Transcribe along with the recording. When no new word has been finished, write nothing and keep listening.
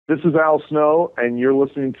This is Al Snow, and you're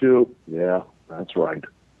listening to, yeah, that's right,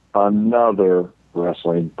 another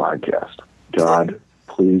wrestling podcast. God,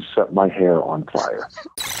 please set my hair on fire.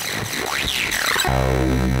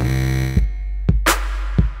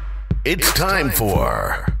 It's time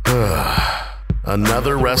for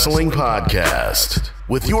another wrestling podcast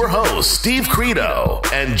with your hosts, Steve Credo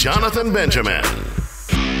and Jonathan Benjamin.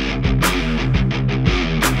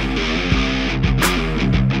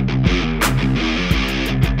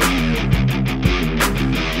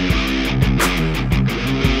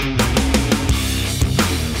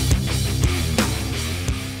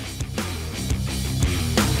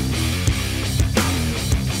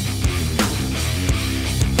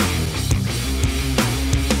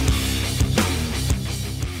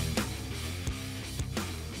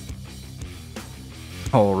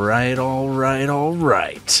 All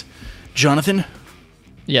right. Jonathan?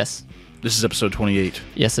 Yes. This is episode 28.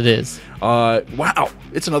 Yes, it is. Wow.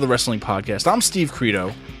 It's another wrestling podcast. I'm Steve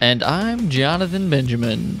Credo. And I'm Jonathan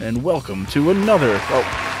Benjamin. And welcome to another...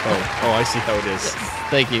 Oh, I see how it is. Yes.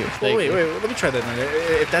 Thank you. Wait, let me try that.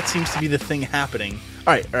 If that seems to be the thing happening.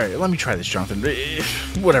 All right, let me try this, Jonathan.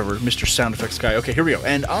 Whatever, Mr. Sound Effects guy. Okay, here we go.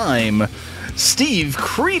 And I'm Steve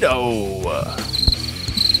Credo.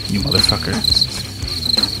 You motherfucker.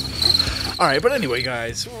 All right, but anyway,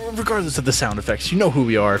 guys, regardless of the sound effects, you know who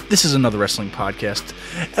we are. This is another wrestling podcast,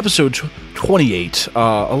 episode 28. A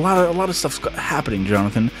lot of stuff's happening,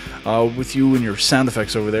 Jonathan, with you and your sound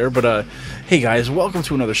effects over there. But hey, guys, welcome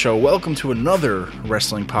to another show. Welcome to another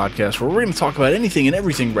wrestling podcast where we're going to talk about anything and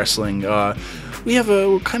everything wrestling. We have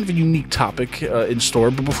a kind of a unique topic in store,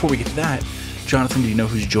 but before we get to that, Jonathan, do you know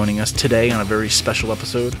who's joining us today on a very special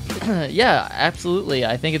episode? Yeah, absolutely.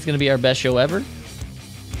 I think it's going to be our best show ever.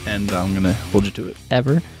 And I'm going to hold you to it.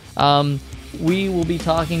 Ever. We will be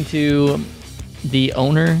talking to the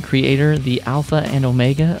owner, creator, the alpha and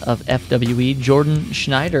omega of FWE. Jordan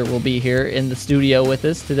Schneider will be here in the studio with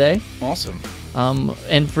us today. Awesome.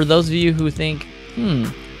 And for those of you who think,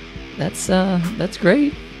 that's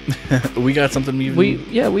great. We got something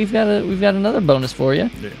we've got another bonus for you.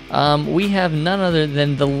 Yeah. We have none other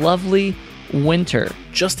than the lovely Winter.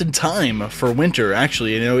 Just in time for winter,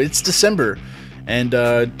 actually. You know, it's December. And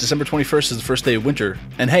December 21st is the first day of winter.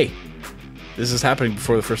 And hey, this is happening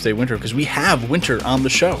before the first day of winter because we have winter on the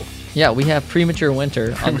show. Yeah, we have premature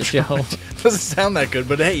winter on the show. Doesn't sound that good,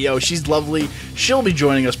 but hey, she's lovely. She'll be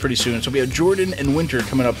joining us pretty soon. So we have Jordan and Winter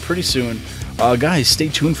coming up pretty soon. Guys, stay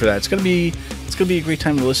tuned for that. It's gonna be a great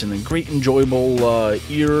time to listen and great enjoyable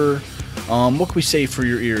ear. What can we say for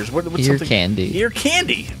your ears? What's ear something? Candy. Ear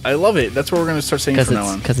candy. I love it. That's what we're gonna start saying from now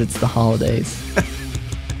on. Because it's the holidays.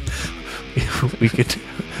 we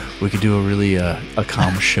could do a really a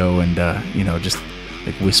calm show and just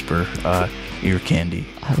like whisper ear candy.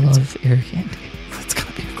 I love ear candy. That's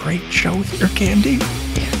gonna be a great show with ear candy. Ear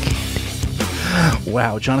candy.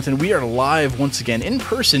 Wow, Jonathan, we are live once again in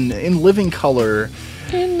person in living color.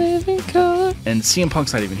 In living color. And CM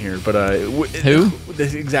Punk's not even here, but who?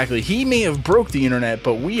 Exactly. He may have broke the internet,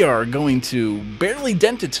 but we are going to barely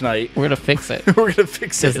dent it tonight. We're gonna fix it. We're gonna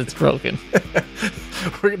fix it because it's broken.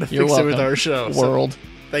 We're gonna fix it with our show. World. So,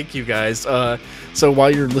 thank you, guys. So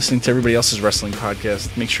while you're listening to everybody else's wrestling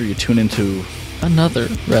podcast, make sure you tune into another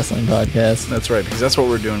wrestling podcast. That's right, because that's what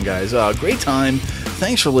we're doing, guys. Great time.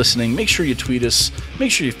 Thanks for listening. Make sure you tweet us.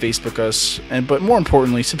 Make sure you Facebook us. But more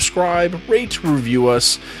importantly, subscribe, rate, review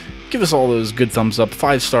us. Give us all those good thumbs up,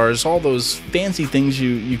 5 stars, all those fancy things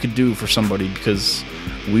you could do for somebody because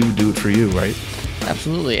we would do it for you, right?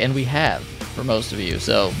 Absolutely, and we have for most of you.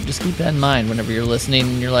 So just keep that in mind whenever you're listening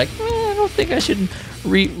and you're like, I don't think I should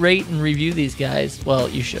rate and review these guys. Well,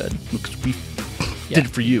 you should. Because we did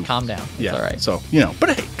it for you. Calm down. It's all right. So,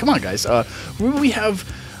 but hey, come on, guys. We have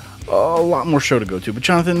a lot more show to go to. But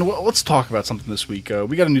Jonathan, let's talk about something this week.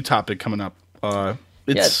 We got a new topic coming up.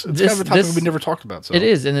 It's kind of a topic we never talked about. So. It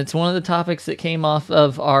is, and it's one of the topics that came off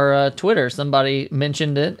of our Twitter. Somebody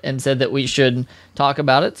mentioned it and said that we should talk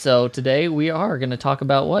about it. So today we are going to talk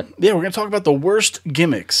about what? Yeah, we're going to talk about the worst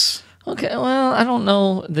gimmicks. Okay, well, I don't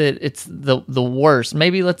know that it's the worst.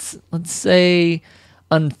 Maybe let's say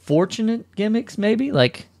unfortunate gimmicks. Maybe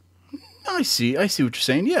like. I see what you're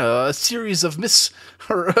saying. Yeah, a series of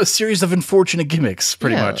unfortunate gimmicks,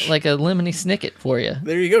 pretty much. Like a lemony snicket for you.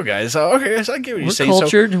 There you go, guys. Okay, I get what you're saying. We're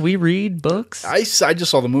cultured. We read books. I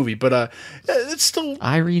just saw the movie, but it's still.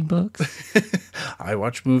 I read books. I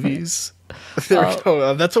watch movies. There we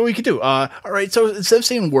go. That's what we could do. All right, so instead of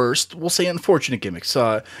saying worst, we'll say unfortunate gimmicks.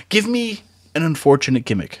 Give me an unfortunate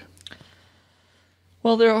gimmick.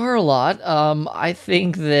 Well, there are a lot. I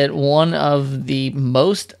think that one of the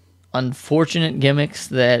most unfortunate gimmicks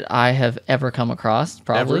that I have ever come across.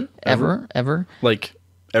 Probably ever. Like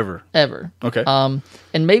ever. Okay.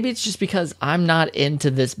 And maybe it's just because I'm not into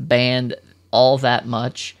this band all that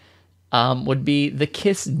much. Would be the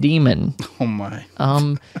Kiss Demon. Oh my.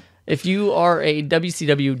 If you are a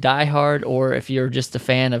WCW diehard, or if you're just a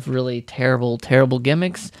fan of really terrible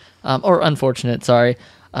gimmicks, or unfortunate, sorry,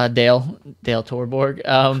 Dale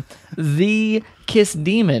Torborg, the Kiss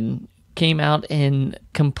Demon came out in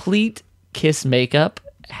complete Kiss makeup,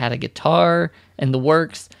 had a guitar and the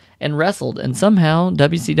works, and wrestled. And somehow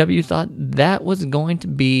WCW thought that was going to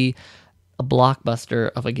be a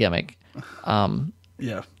blockbuster of a gimmick.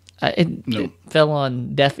 Yeah. It fell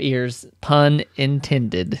on deaf ears, pun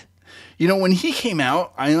intended. You know, when he came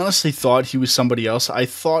out, I honestly thought he was somebody else. I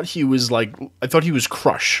thought he was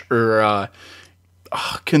Crush, or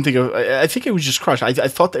couldn't think of. I think it was just Crush. I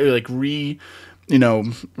thought they like came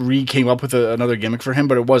up with another gimmick for him,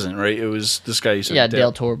 but it wasn't. Right? It was this guy. You said, yeah,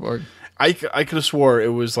 Dale Torborg. I could have swore it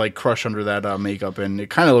was like Crush under that makeup, and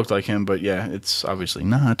it kind of looked like him, but yeah, it's obviously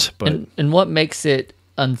not. But and what makes it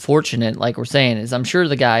unfortunate, like we're saying, is I'm sure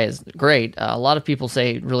the guy is great. A lot of people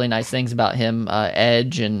say really nice things about him,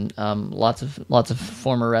 Edge, and lots of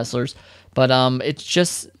former wrestlers. But it's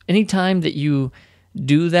just anytime that you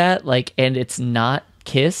do that, like, and it's not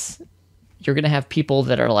Kiss, you're gonna have people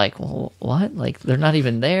that are like, well, what? Like, they're not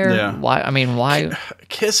even there. Yeah. Why? I mean, why?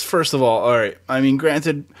 Kiss, first of all right. I mean,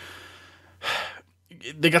 granted,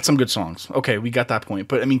 they got some good songs. Okay, we got that point.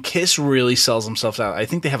 But I mean, Kiss really sells themselves out. I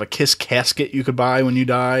think they have a Kiss casket you could buy when you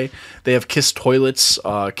die. They have Kiss toilets,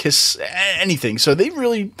 Kiss anything. So they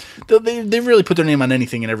really put their name on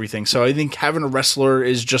anything and everything. So I think having a wrestler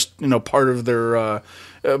is just part of their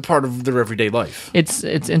everyday life. It's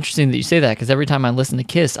interesting that you say that, because every time I listen to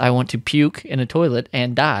Kiss, I want to puke in a toilet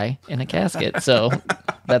and die in a casket. So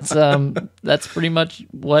that's pretty much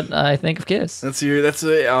what I think of Kiss. So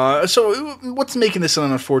what's making this an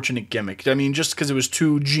unfortunate gimmick? I mean, just because it was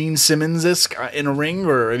too Gene Simmons-esque in a ring,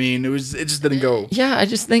 or I mean, it just didn't go. Yeah, I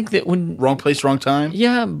just think that when wrong place, wrong time.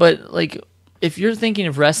 Yeah, but like, if you're thinking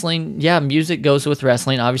of wrestling, yeah, music goes with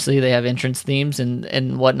wrestling. Obviously, they have entrance themes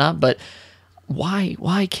and whatnot, but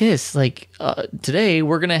why Kiss? Like, today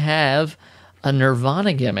we're gonna have a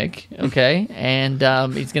Nirvana gimmick, okay? And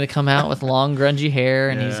he's gonna come out with long grungy hair,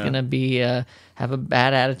 and he's gonna be have a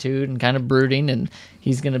bad attitude and kind of brooding, and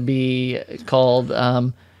he's gonna be called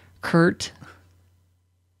Kurt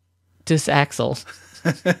Disaxel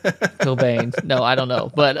Cobain. No, I don't know,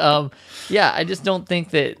 but yeah, I just don't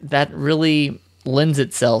think that really lends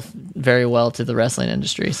itself very well to the wrestling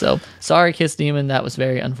industry. So sorry, Kiss Demon, that was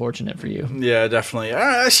very unfortunate for you. Yeah, definitely.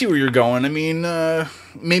 I see where you're going. I mean,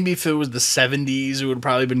 maybe if it was the 70s, it would have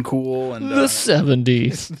probably been cool. And the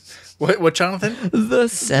 70s. What, Jonathan? The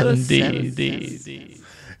 70s.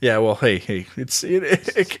 Yeah, well, hey, it's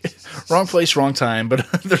wrong place, wrong time.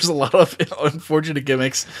 But there's a lot of unfortunate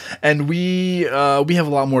gimmicks, and we have a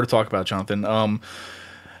lot more to talk about, Jonathan.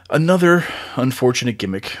 Another unfortunate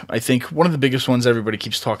gimmick, I think one of the biggest ones everybody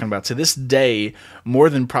keeps talking about to this day, more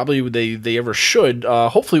than probably they ever should.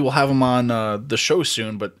 Hopefully we'll have him on the show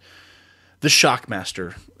soon, but the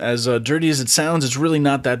Shockmaster. As dirty as it sounds, it's really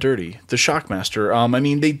not that dirty. The Shockmaster. I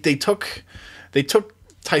mean, they took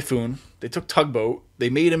Typhoon, they took Tugboat, they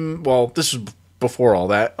made him, well, this was before all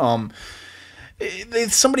that.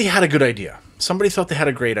 Somebody had a good idea. Somebody thought they had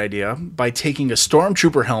a great idea by taking a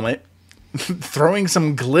Stormtrooper helmet, throwing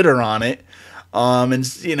some glitter on it, and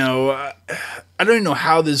I don't even know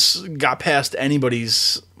how this got past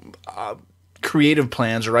anybody's creative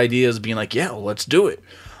plans or ideas, being like, yeah, well, let's do it.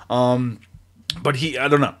 But I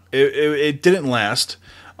don't know, it didn't last.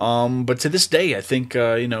 But to this day, I think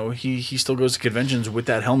he still goes to conventions with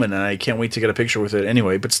that helmet, and I can't wait to get a picture with it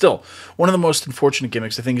anyway. But still, one of the most unfortunate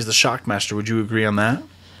gimmicks, I think, is the Shockmaster. Would you agree on that?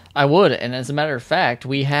 I would, and as a matter of fact,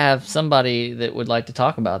 we have somebody that would like to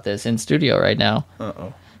talk about this in studio right now.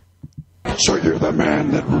 Uh-oh. So you're the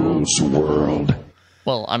man that rules the world.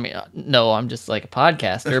 Well, I mean, no, I'm just like a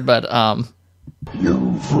podcaster, but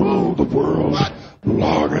You've ruled the world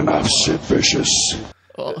long enough, Sid Vicious.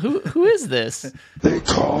 Well, who is this? They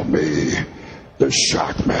call me the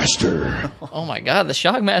Shockmaster. Oh my God, the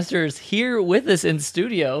Shockmaster is here with us in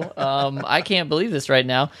studio. I can't believe this right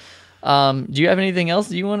now. Do you have anything else?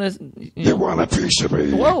 Do you want to? You want a piece of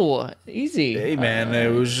me? Whoa, easy. Hey man, it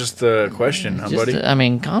was just a question, huh, buddy? I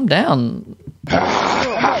mean, calm down.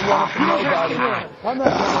 Oh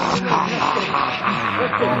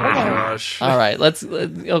gosh. All right,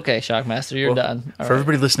 okay, Shockmaster, you're done. All For right.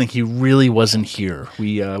 everybody listening, he really wasn't here.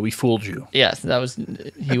 We fooled you. Yes,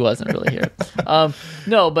 he wasn't really here.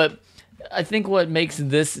 No, but I think what makes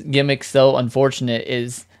this gimmick so unfortunate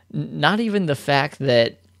is not even the fact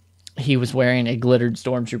that he was wearing a glittered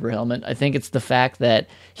stormtrooper helmet. I think it's the fact that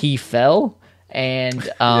he fell. And,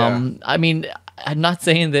 I mean, I'm not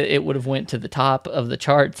saying that it would have went to the top of the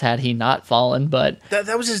charts had he not fallen, but...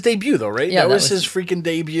 That was his debut, though, right? Yeah, that was his freaking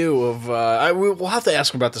debut of... we'll have to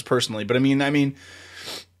ask him about this personally, but I mean,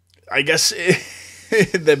 I guess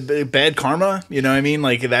the bad karma, you know what I mean?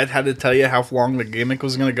 Like, that had to tell you how long the gimmick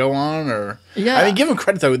was going to go on, or... Yeah. I mean, give him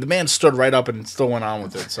credit, though. The man stood right up and still went on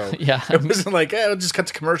with it, so... Yeah. It wasn't like, we'll just cut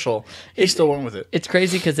to commercial. He still went with it. It's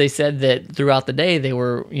crazy because they said that throughout the day they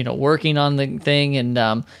were, working on the thing,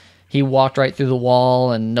 and he walked right through the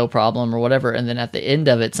wall and no problem or whatever. And then at the end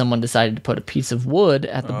of it, someone decided to put a piece of wood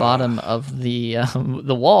at the bottom of the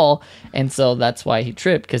wall, and so that's why he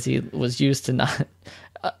tripped, because he was used to not...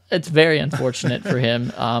 it's very unfortunate for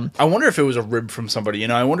him. I wonder if it was a rib from somebody.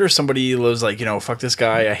 I wonder if somebody was like, fuck this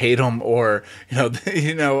guy, I hate him, or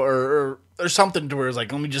or something to where it's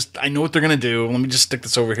like, I know what they're gonna do. Let me just stick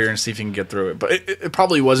this over here and see if you can get through it. But it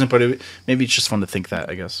probably wasn't. But maybe it's just fun to think that,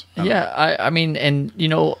 I guess. I mean, and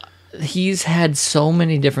he's had so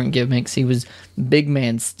many different gimmicks. He was Big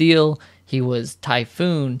Man Steel. He was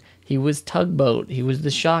Typhoon. He was Tugboat. He was the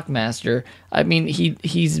Shockmaster. I mean,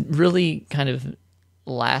 he's really kind of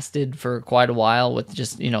lasted for quite a while with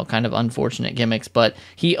just kind of unfortunate gimmicks, but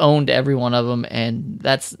he owned every one of them, and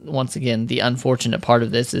that's once again the unfortunate part of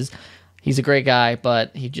this is he's a great guy,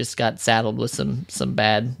 but he just got saddled with some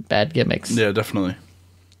bad gimmicks. Yeah, definitely.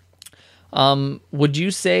 Would you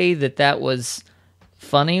say that was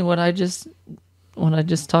funny what I just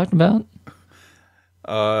talked about?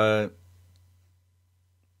 It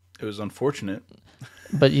was unfortunate.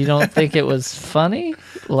 But you don't think it was funny?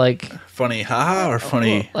 Like funny haha or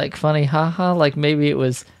funny? Like funny haha, like maybe it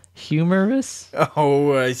was humorous?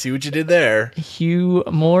 Oh, I see what you did there. Hugh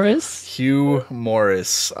Morris?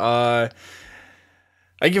 I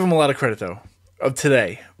give him a lot of credit, though, of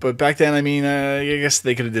today. But back then, I guess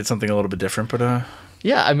they could have did something a little bit different, but...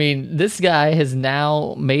 Yeah, I mean, this guy has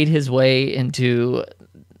now made his way into,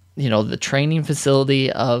 the training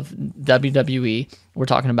facility of WWE. We're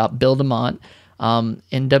talking about Bill DeMott.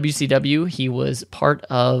 In WCW, he was part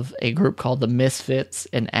of a group called the Misfits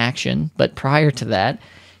in Action, but prior to that,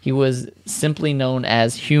 he was simply known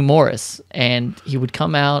as Hugh Morris, and he would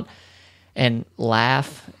come out and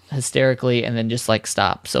laugh hysterically and then just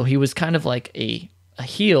stop. So he was kind of like a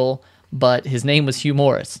heel, but his name was Hugh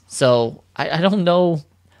Morris. So I don't know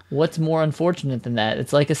what's more unfortunate than that.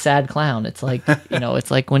 It's like a sad clown. It's like, it's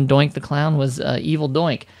like when Doink the Clown was Evil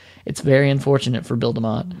Doink. It's very unfortunate for Bill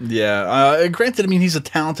DeMott. Yeah. Granted, he's a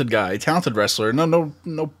talented guy, talented wrestler. No,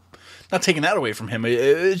 not taking that away from him.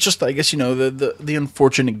 It's just, I guess, the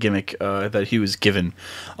unfortunate gimmick that he was given.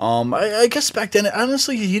 I guess back then,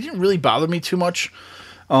 honestly, he didn't really bother me too much.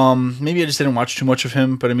 Maybe I just didn't watch too much of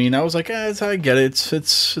him, but I was like, I get it.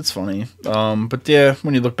 It's funny. But yeah,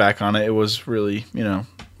 when you look back on it, it was really,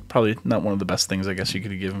 probably not one of the best things I guess you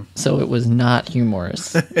could have given. So it was not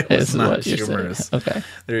humorous. It was not humorous. Okay.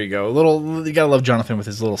 There you go. You gotta love Jonathan with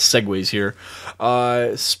his little segues here.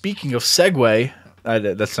 Speaking of segue,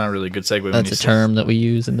 that's not really a good segue. That's a term that we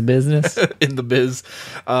use in the business. In the biz.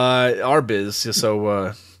 Our biz.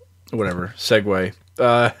 So, whatever. Segue.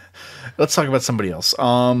 Let's talk about somebody else.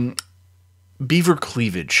 Beaver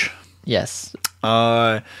Cleavage. Yes.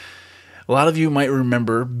 A lot of you might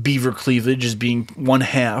remember Beaver Cleavage as being one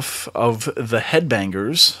half of the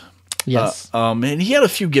Headbangers. Yes. And he had a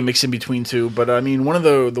few gimmicks in between too, but one of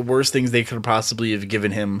the worst things they could possibly have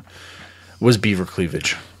given him was Beaver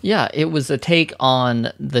Cleavage. Yeah, it was a take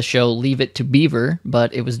on the show Leave It to Beaver,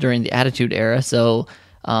 but it was during the Attitude Era, so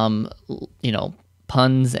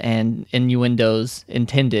puns and innuendos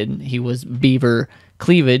intended. He was Beaver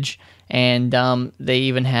Cleavage. And they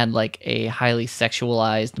even had a highly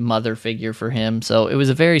sexualized mother figure for him. So it was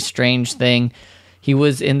a very strange thing. He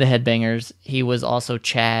was in the Headbangers. He was also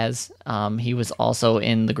Chaz. He was also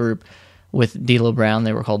in the group with D'Lo Brown.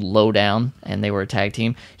 They were called Lowdown, and they were a tag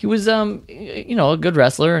team. He was, a good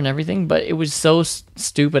wrestler and everything, but it was so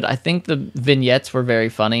stupid. I think the vignettes were very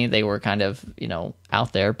funny. They were kind of,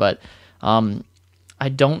 out there, but... I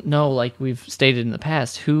don't know, like we've stated in the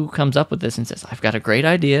past, who comes up with this and says, I've got a great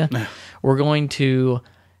idea. We're going to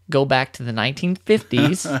go back to the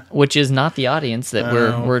 1950s, which is not the audience that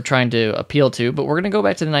we're trying to appeal to, but we're going to go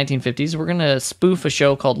back to the 1950s. We're going to spoof a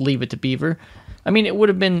show called Leave It to Beaver. It would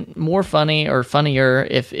have been more funny or funnier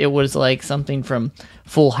if it was like something from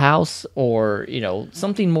Full House or,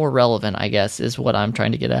 something more relevant, I guess, is what I'm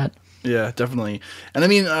trying to get at. Yeah, definitely.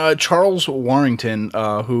 And Charles Warrington,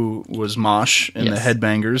 who was Mosh in the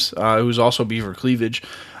Headbangers, who was also Beaver Cleavage,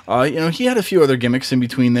 he had a few other gimmicks in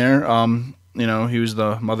between there. You know, he was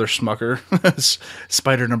the Mother Smucker,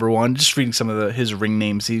 Spider #1. Just reading some of his ring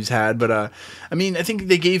names he's had, but I mean, I think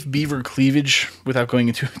they gave Beaver cleavage without going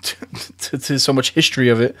into to so much history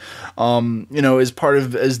of it. You know, as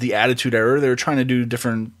the Attitude Era, they were trying to do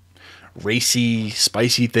different racy,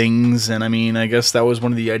 spicy things, and I mean, I guess that was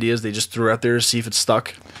one of the ideas they just threw out there to see if it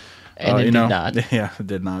stuck. And it did not. Yeah, it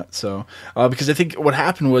did not. So, because I think what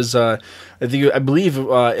happened was, I believe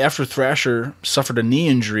after Thrasher suffered a knee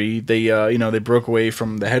injury, they they broke away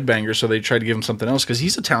from the Headbanger, so they tried to give him something else because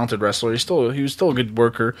he's a talented wrestler. He was still a good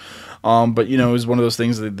worker, but you know, it was one of those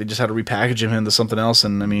things that they just had to repackage him into something else.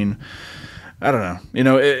 And I mean, I don't know. You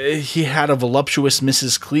know, he had a voluptuous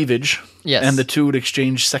Mrs. Cleavage. Yes. And the two would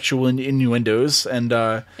exchange sexual innuendos and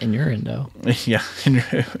innuendo. Yeah,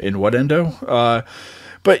 in what endo?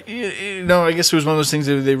 But, you know, I guess it was one of those things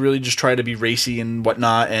that they really just tried to be racy and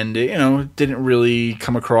whatnot, and, you know, it didn't really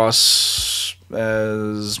come across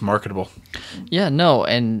as marketable. Yeah, no,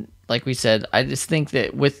 and like we said, I just think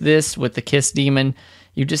that with the Kiss Demon,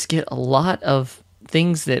 you just get a lot of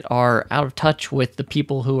things that are out of touch with the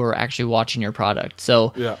people who are actually watching your product.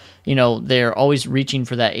 So, yeah. You know, they're always reaching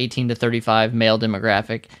for that 18 to 35 male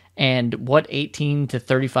demographic. And what 18 to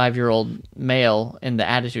 35-year-old male in the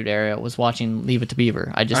Attitude Era was watching Leave It to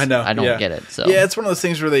Beaver? I don't get it. So yeah, it's one of those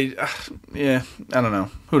things where they, I don't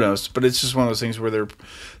know, who knows? But it's just one of those things where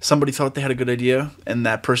somebody thought they had a good idea, and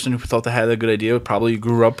that person who thought they had a good idea probably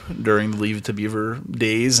grew up during the Leave It to Beaver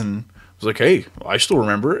days and was like, hey, I still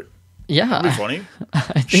remember it. Yeah, that'd be funny.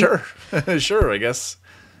 Sure, I guess.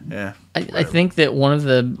 Yeah, I think that one of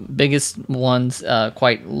the biggest ones,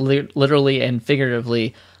 quite literally and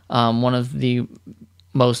figuratively, one of the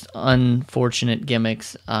most unfortunate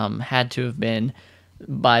gimmicks had to have been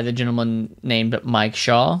by the gentleman named Mike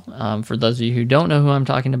Shaw. For those of you who don't know who I'm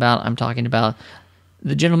talking about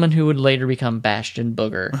the gentleman who would later become Bastion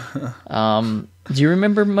Booger. Do you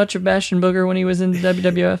remember much of Bastion Booger when he was in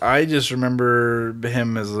WWF? I just remember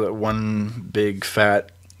him as one big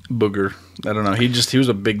fat booger. I don't know. He was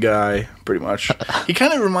a big guy, pretty much. He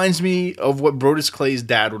kind of reminds me of what Brodus Clay's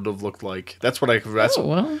dad would have looked like. That's what I see.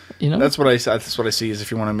 Is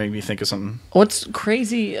if you want to make me think of something. What's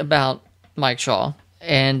crazy about Mike Shaw,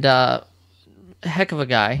 and heck of a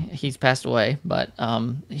guy. He's passed away, but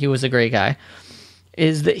he was a great guy.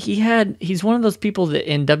 Is that he's one of those people that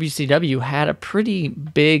in WCW had a pretty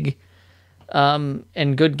big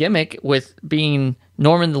and good gimmick with being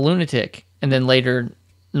Norman the Lunatic, and then later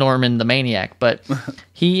Norman the Maniac. But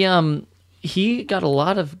he got a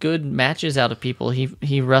lot of good matches out of people.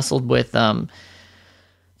 He wrestled with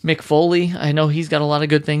Mick Foley. I know he's got a lot of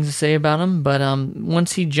good things to say about him, but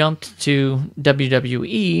once he jumped to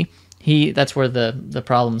WWE, that's where the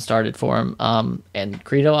problem started for him. And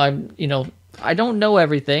Credo, I don't know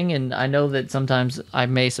everything, and I know that sometimes I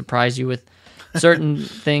may surprise you with certain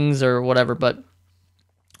things or whatever, but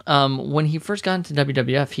when he first got into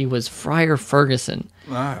WWF, he was Friar Ferguson,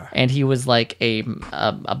 and he was like a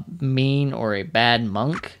mean or a bad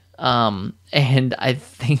monk, and I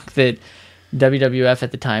think that WWF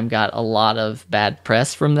at the time got a lot of bad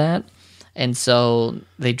press from that, and so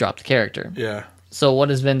they dropped the character. Yeah. So what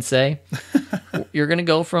does Vince say? You're going to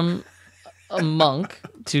go from a monk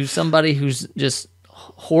to somebody who's just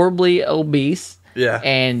horribly obese. Yeah.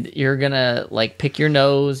 And you're going to like pick your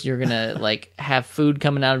nose, you're going to like have food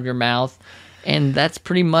coming out of your mouth, and that's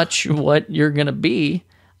pretty much what you're going to be.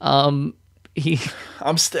 I'm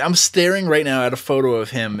staring right now at a photo of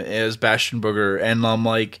him as Bastion Booger, and I'm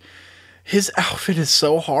like, his outfit is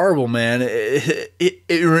so horrible, man. It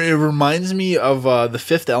reminds me of The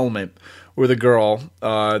Fifth Element, where the girl,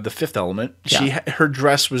 the Fifth Element, her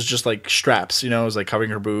dress was just like straps, it was like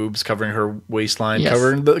covering her boobs, covering her waistline, yes.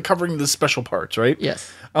 covering the special parts, right?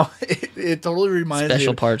 Yes. Oh, it totally reminds me.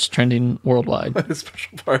 Special parts trending worldwide.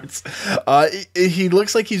 Special parts. He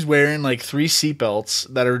looks like he's wearing like 3 seatbelts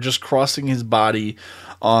that are just crossing his body,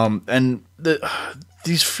 and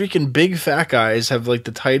these freaking big fat guys have like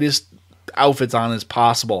the tightest outfits on as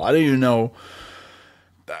possible. I don't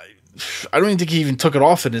even think he even took it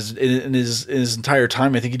off in his entire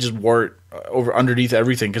time. I think he just wore it over underneath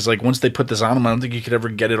everything, because like once they put this on him, I don't think you could ever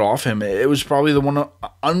get it off him. It was probably one of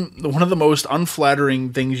the most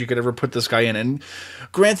unflattering things you could ever put this guy in. And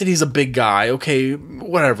granted, he's a big guy, okay,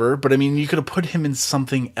 whatever. But I mean, you could have put him in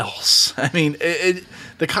something else. I mean,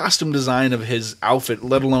 the costume design of his outfit,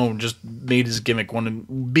 let alone just made his gimmick one of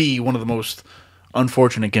the most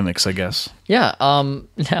unfortunate gimmicks, I guess. Yeah.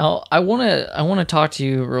 Now I want to talk to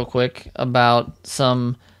you real quick about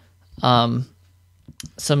some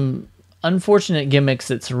unfortunate gimmicks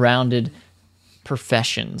that surrounded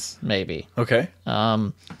professions, maybe. Okay.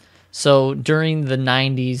 So during the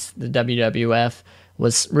 90s, the WWF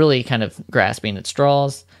was really kind of grasping at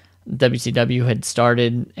straws. WCW had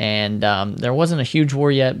started, and there wasn't a huge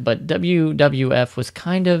war yet, but WWF was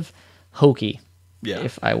kind of hokey,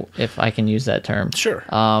 if I can use that term. Sure.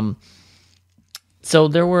 So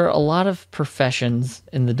there were a lot of professions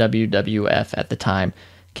in the WWF at the time.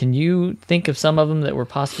 Can you think of some of them that were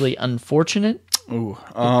possibly unfortunate? Ooh.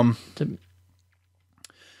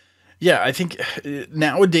 Yeah, I think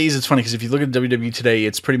nowadays it's funny because if you look at WWE today,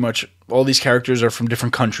 it's pretty much all these characters are from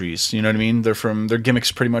different countries. You know what I mean? Their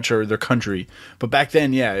gimmicks pretty much are their country. But back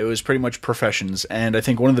then, yeah, it was pretty much professions. And I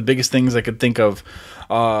think one of the biggest things I could think of,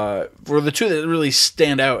 or the two that really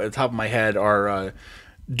stand out at the top of my head are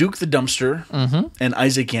Duke the Dumpster and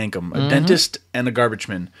Isaac Yankem, a dentist and a garbage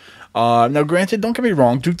man. Now, granted, don't get me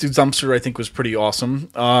wrong, Duke the Dumpster I think was pretty awesome.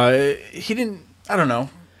 He didn't, I don't know,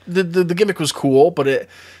 the gimmick was cool, but it.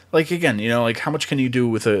 Like, again, you know, like, how much can you do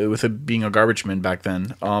with being a garbage man back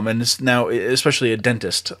then? And it's now, especially a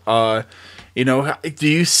dentist. You know, do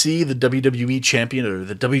you see the WWE champion or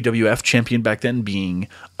the WWF champion back then being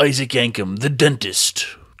Isaac Yankem, the dentist,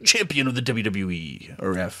 champion of the WWE?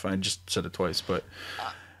 Or F, I just said it twice, but...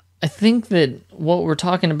 I think that what we're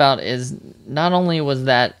talking about is not only was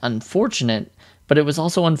that unfortunate, but it was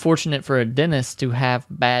also unfortunate for a dentist to have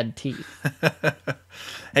bad teeth.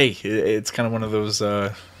 Hey, it's kind of one of those...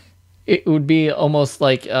 It would be almost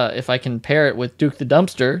like, if I compare it with Duke the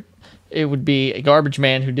Dumpster, it would be a garbage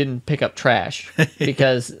man who didn't pick up trash.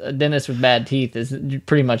 Because a dentist with bad teeth is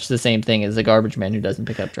pretty much the same thing as a garbage man who doesn't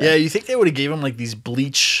pick up trash. Yeah, you think they would have gave him like these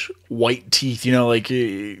bleach white teeth, you know, like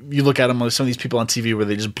you look at them, like some of these people on TV where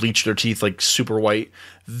they just bleach their teeth like super white.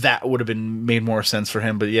 That would have made more sense for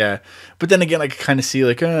him, but yeah. But then again, I could kind of see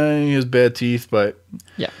like, he has bad teeth, but...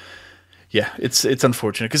 Yeah. Yeah, it's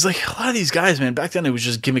unfortunate because like a lot of these guys, man, back then it was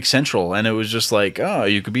just gimmick central, and it was just like, oh,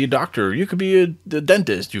 you could be a doctor, you could be a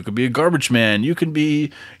dentist, you could be a garbage man, you could be,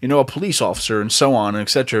 you know, a police officer, and so on and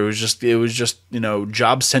etc. It was just you know,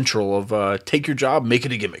 job central of take your job, make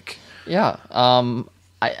it a gimmick. Yeah,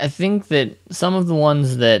 I think that some of the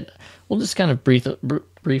ones that we'll just kind of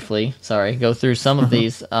briefly, go through some of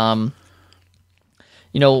these. You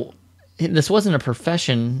know. This wasn't a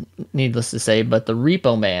profession, needless to say, but the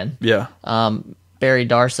Repo Man, Barry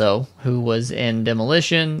Darso, who was in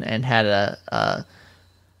Demolition and had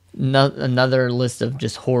another list of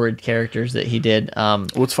just horrid characters that he did.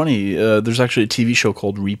 What's funny, there's actually a TV show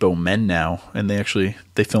called Repo Men now, and they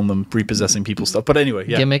film them repossessing people's stuff. But anyway,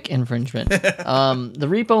 yeah. Gimmick infringement. The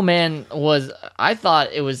Repo Man I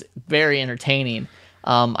thought it was very entertaining.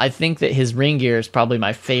 I think that his ring gear is probably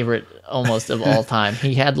my favorite almost of all time.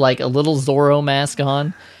 He had like a little Zorro mask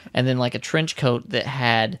on and then like a trench coat that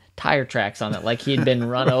had tire tracks on it, like he had been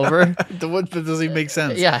run over. That doesn't even make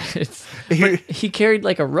sense. Yeah. He carried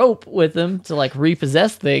like a rope with him to like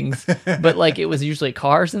repossess things, but like it was usually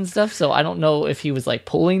cars and stuff, so I don't know if he was like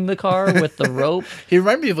pulling the car with the rope. He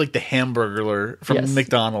reminded me of like the Hamburglar from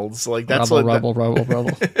McDonald's. Like that's rubble.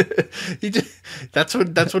 That's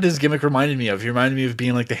what his gimmick reminded me of. He reminded me of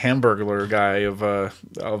being like the Hamburglar guy of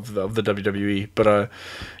the WWE. But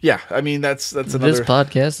yeah, I mean that's another. This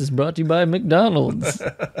podcast is brought to you by McDonald's.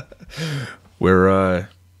 Where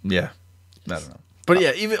yeah, I don't know. But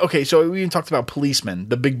yeah, so we even talked about policemen,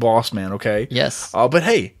 the big boss man, okay? Yes. But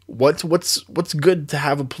hey, what's good to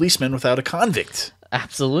have a policeman without a convict?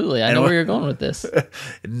 Absolutely. I know where you're going with this.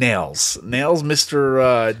 Nails,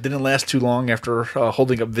 Mr. Didn't last too long after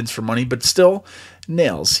holding up Vince for money, but still,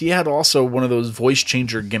 Nails. He had also one of those voice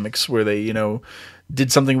changer gimmicks where they, you know,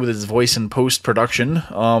 did something with his voice in post-production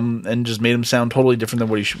and just made him sound totally different than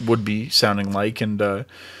what he would be sounding like. And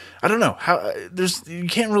I don't know how you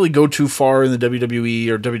can't really go too far in the WWE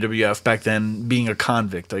or WWF back then being a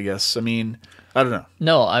convict, I guess. I mean, I don't know.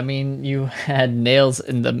 No, I mean, you had Nails,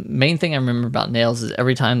 and the main thing I remember about Nails is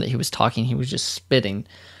every time that he was talking, he was just spitting.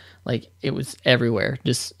 Like, it was everywhere.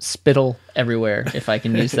 Just spittle everywhere, if I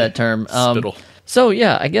can use that term. Spittle. So,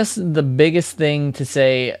 yeah, I guess the biggest thing to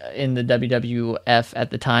say in the WWF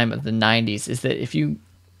at the time of the 90s is that if you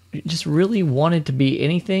just really wanted to be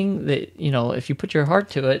anything, that, you know, if you put your heart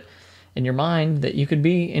to it and your mind, that you could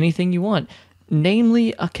be anything you want.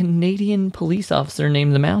 Namely, a Canadian police officer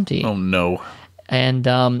named the Mountie. Oh, no. And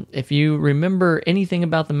if you remember anything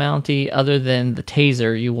about the Mountie other than the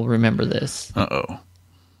taser, you will remember this. Uh-oh.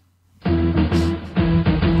 I'm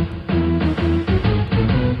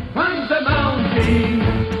the Mountie.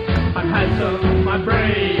 I'm handsome, I'm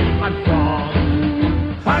brave, I'm strong.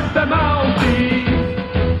 I'm the Mountie,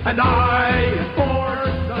 and I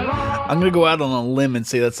enforce the law. I'm going to go out on a limb and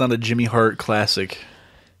say that's not a Jimmy Hart classic.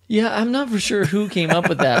 Yeah, I'm not for sure who came up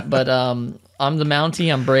with that, but I'm the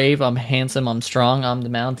Mountie. I'm brave. I'm handsome. I'm strong. I'm the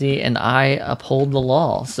Mountie, and I uphold the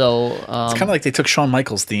law. So It's kind of like they took Shawn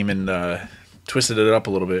Michaels' theme and twisted it up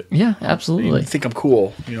a little bit. yeah, absolutely. You think I'm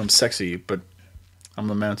cool, I'm sexy, but I'm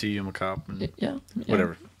the Mountie. I'm a cop. And Yeah.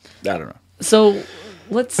 whatever. I don't know. So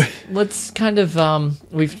let's kind of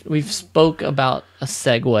we've spoke about a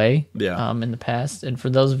segue in the past, and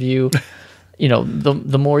for those of you,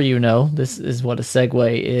 the more you know, this is what a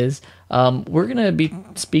segue is. We're gonna be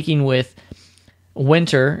speaking with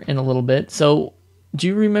Winter in a little bit. So do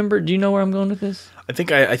you know where I'm going with this? I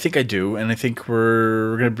think I do, and I think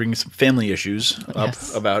we're gonna bring some family issues up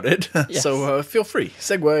about it. Yes. So feel free.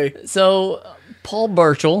 Segue. So Paul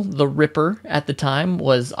Burchill, the Ripper at the time,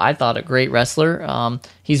 was, I thought, a great wrestler.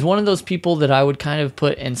 He's one of those people that I would kind of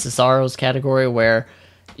put in Cesaro's category, where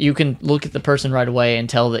you can look at the person right away and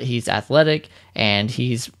tell that he's athletic and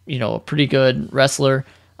he's, a pretty good wrestler.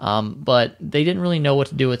 But they didn't really know what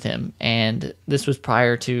to do with him. And this was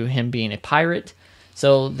prior to him being a pirate.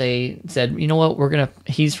 So they said, you know what,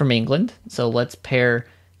 he's from England, so let's pair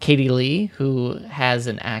Katie Lee, who has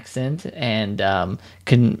an accent and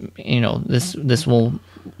this will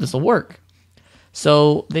work.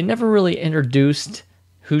 So they never really introduced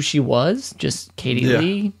who she was, just Katie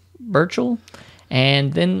Lee Burchill.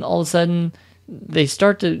 And then all of a sudden they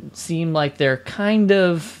start to seem like they're kind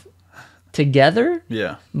of together.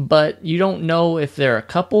 Yeah. But you don't know if they're a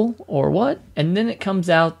couple or what. And then it comes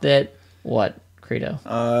out that, what, Credo?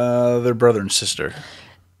 They're brother and sister.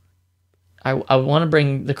 I want to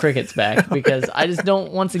bring the crickets back because I just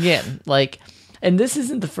don't, once again, and this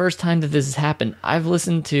isn't the first time that this has happened. I've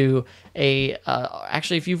listened to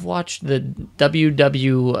actually, if you've watched the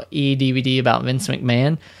WWE DVD about Vince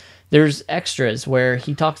McMahon, there's extras where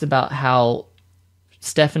he talks about how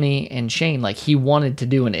Stephanie and Shane, he wanted to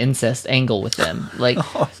do an incest angle with them.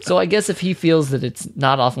 So I guess if he feels that it's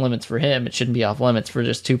not off limits for him, it shouldn't be off limits for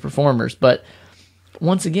just two performers. But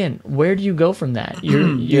once again, where do you go from that?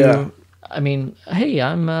 I mean, hey,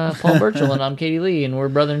 I'm Paul Burchill and I'm Katie Lee and we're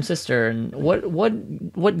brother and sister. And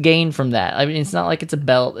what gain from that? I mean, it's not like it's a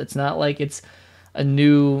belt. It's not like it's a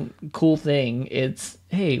new cool thing. It's,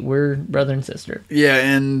 hey, we're brother and sister. Yeah,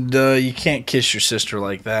 and you can't kiss your sister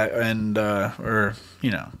like that, and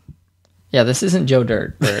Yeah, this isn't Joe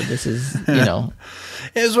Dirt. This is,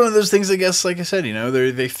 It was one of those things, I guess, like I said,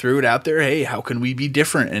 they threw it out there. Hey, how can we be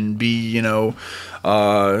different and be,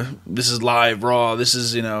 this is live, raw. This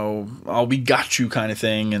is, we got you kind of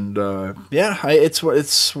thing. And,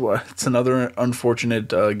 it's another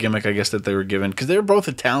unfortunate gimmick, I guess, that they were given. Because they're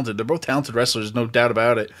both talented wrestlers, no doubt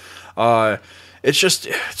about it.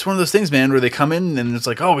 It's one of those things, man, where they come in and it's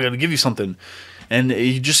like, oh, we got to give you something. And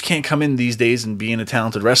you just can't come in these days and being a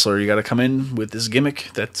talented wrestler. You got to come in with this gimmick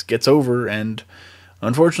that gets over, and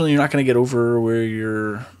unfortunately, you're not going to get over where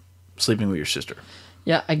you're sleeping with your sister.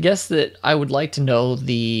 Yeah, I guess that I would like to know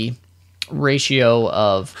the ratio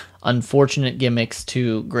of unfortunate gimmicks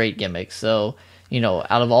to great gimmicks. So,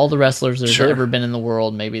 out of all the wrestlers there's ever been in the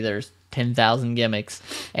world, maybe there's 10,000 gimmicks,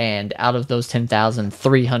 and out of those 10,000,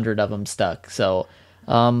 300 of them stuck. So,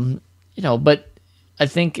 but I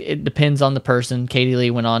think it depends on the person. Katie Lee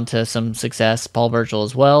went on to some success, Paul Burchill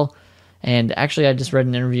as well. And actually, I just read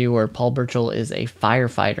an interview where Paul Burchill is a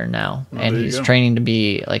firefighter now, and he's training to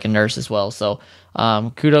be like a nurse as well. So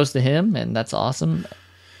kudos to him, and that's awesome.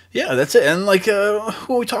 Yeah, that's it. And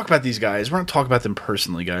when we talk about these guys, we're not talking about them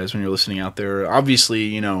personally, guys, when you're listening out there.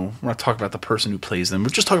 Obviously, we're not talking about the person who plays them. We're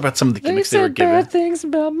just talking about some of the gimmicks they were given. Bad things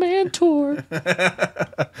about Mantor.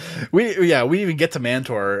 we even get to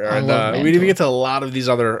Mantor. And, we didn't even get to a lot of these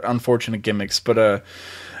other unfortunate gimmicks. But,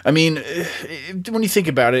 I mean, when you think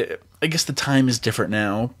about it, I guess the time is different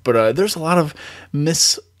now. But there's a lot of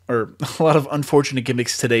unfortunate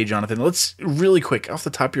gimmicks today, Jonathan. Let's really quick, off the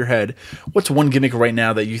top of your head, what's one gimmick right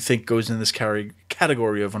now that you think goes in this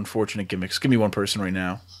category of unfortunate gimmicks? Give me one person right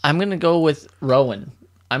now. I'm going to go with Rowan.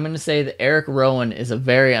 I'm going to say that Eric Rowan is a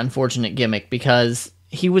very unfortunate gimmick because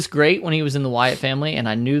he was great when he was in the Wyatt family, and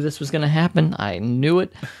I knew this was going to happen. I knew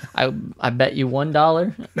it. I bet you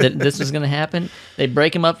 $1 that this was going to happen. They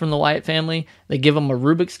break him up from the Wyatt family. They give him a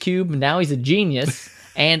Rubik's Cube, and now he's a genius.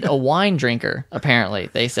 And a wine drinker, apparently,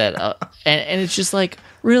 they said. And it's just like,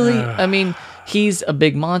 really? I mean, he's a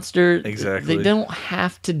big monster. Exactly. They don't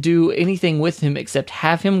have to do anything with him except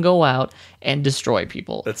have him go out and destroy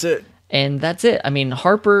people. That's it. And that's it. I mean,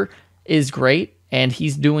 Harper is great, and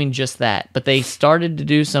he's doing just that. But they started to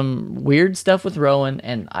do some weird stuff with Rowan,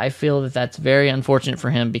 and I feel that that's very unfortunate for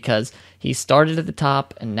him because he started at the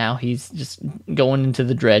top, and now he's just going into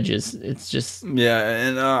the dredges. It's just... Yeah,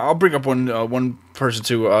 and I'll bring up one person,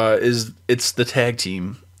 too. It's the tag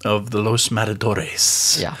team of the Los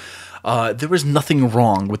Matadores. Yeah. there was nothing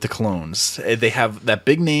wrong with the clones. They have that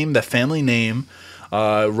big name, that family name.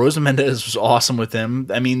 Rosa Mendez was awesome with them.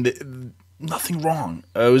 I mean, nothing wrong.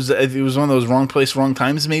 It was one of those wrong place, wrong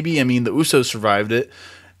times. Maybe. I mean, the Usos survived it.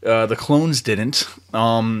 The clones didn't.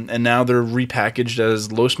 And now they're repackaged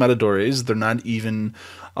as Los Matadores. They're not even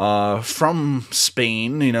from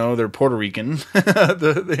Spain. They're Puerto Rican.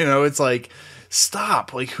 It's like,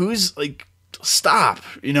 stop. Like, who's like. Stop.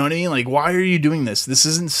 You know what I mean? Like, why are you doing this? This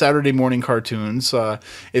isn't Saturday morning cartoons.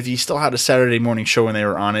 If you still had a Saturday morning show and they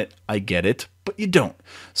were on it, I get it, but you don't.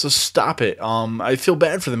 So stop it. I feel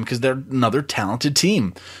bad for them because they're another talented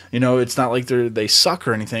team. It's not like they suck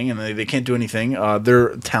or anything and they can't do anything.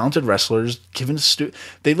 They're talented wrestlers.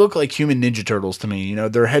 They look like human Ninja Turtles to me.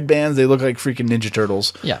 Their headbands, they look like freaking Ninja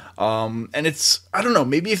Turtles. Yeah. And I don't know.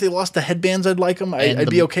 Maybe if they lost the headbands, I'd like them.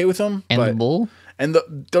 I'd be okay with them. And the bull. And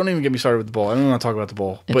don't even get me started with the bull. I don't want to talk about the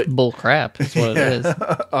bull. It's bull crap. That's what it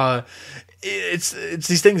is. It's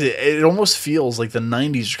these things. It almost feels like the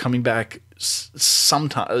 '90s are coming back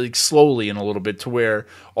sometime, like slowly and a little bit, to where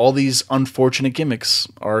all these unfortunate gimmicks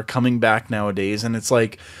are coming back nowadays. And it's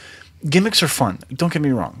like, gimmicks are fun. Don't get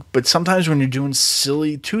me wrong, but sometimes when you're doing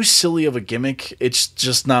too silly of a gimmick, it's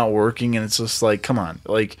just not working. And it's just like, come on,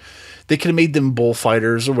 like they could have made them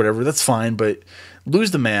bullfighters or whatever. That's fine, but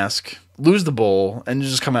lose the mask. Lose the bull and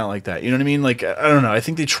just come out like that. You know what I mean? Like, I don't know. I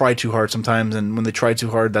think they try too hard sometimes, and when they try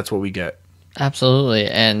too hard, that's what we get. Absolutely.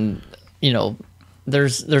 And,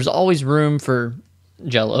 there's always room for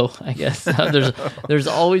Jello, I guess. there's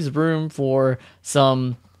always room for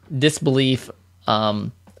some disbelief,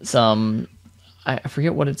 I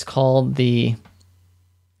forget what it's called, the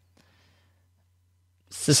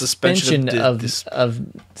suspension of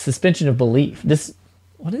belief.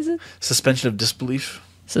 What is it? Suspension of disbelief?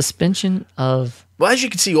 Suspension of... Well, as you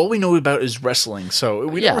can see, all we know about is wrestling, so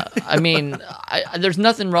we don't... I mean, there's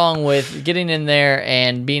nothing wrong with getting in there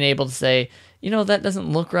and being able to say, that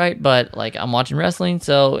doesn't look right, but, like, I'm watching wrestling,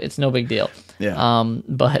 so it's no big deal. Yeah.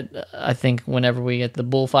 But I think whenever we get the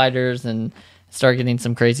bullfighters and start getting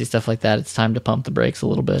some crazy stuff like that, it's time to pump the brakes a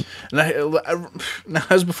little bit. Now,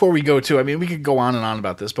 as before we go to, I mean, we could go on and on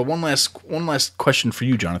about this, but one last question for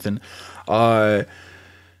you, Jonathan.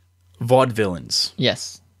 Vaudevillains.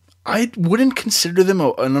 Yes. I wouldn't consider them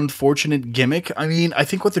an unfortunate gimmick. I mean, I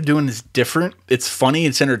think what they're doing is different. It's funny.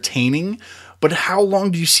 It's entertaining. But how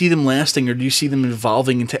long do you see them lasting, or do you see them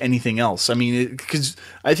evolving into anything else? I mean, because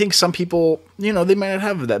I think some people, they might not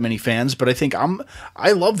have that many fans, but I think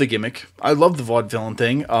I love the gimmick. I love the vaudevillain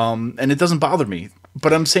thing, and it doesn't bother me.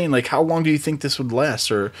 But I'm saying, like, how long do you think this would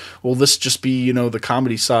last, or will this just be, the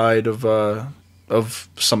comedy side of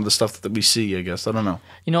some of the stuff that we see, I guess. I don't know.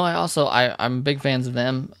 I'm big fans of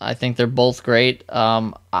them. I think they're both great.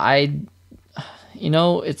 It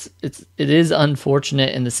is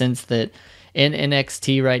unfortunate in the sense that in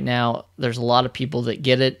NXT right now, there's a lot of people that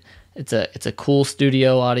get it. It's a cool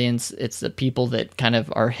studio audience. It's the people that kind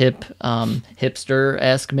of are hip,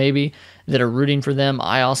 hipster-esque maybe, that are rooting for them.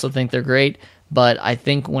 I also think they're great, but I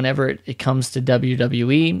think whenever it comes to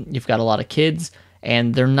WWE, you've got a lot of kids,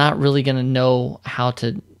 and they're not really going to know how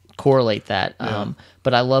to correlate that. Yeah.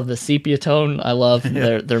 But I love the sepia tone. I love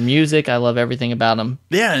their music. I love everything about them.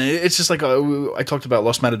 Yeah, and it's just like I talked about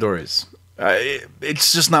Los Matadores.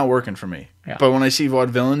 It's just not working for me. Yeah. But when I see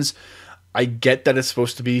Vaudevillains, I get that it's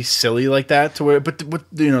supposed to be silly like that, but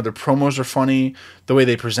their promos are funny. The way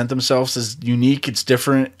they present themselves is unique. It's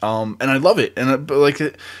different, and I love it.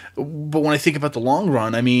 But when I think about the long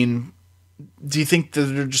run, I mean, do you think that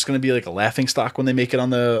they're just going to be like a laughing stock when they make it on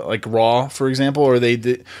the like Raw, for example, or are they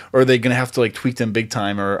going to have to like tweak them big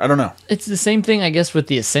time, or I don't know? It's the same thing, I guess, with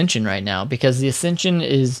the Ascension right now, because the Ascension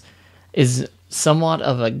is somewhat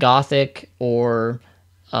of a gothic or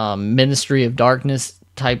Ministry of Darkness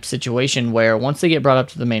type situation where once they get brought up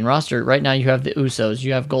to the main roster, right now you have the Usos,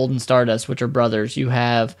 you have Golden Stardust, which are brothers, you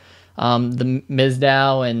have the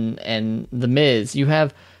Mizdow and the Miz, you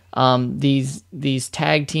have these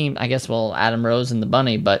tag team, I guess, well, Adam Rose and the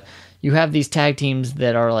Bunny, but you have these tag teams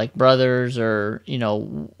that are like brothers or,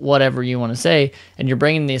 whatever you want to say, and you're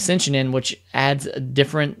bringing the Ascension in, which adds a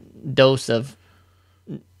different dose of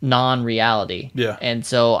non-reality. Yeah. And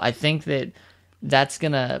so I think that's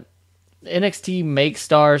going to... NXT makes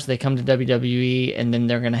stars, they come to WWE, and then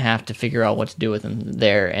they're going to have to figure out what to do with them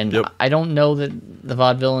there. And I don't know that the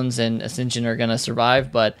Vaudevillains and Ascension are going to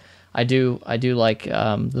survive, but I do like the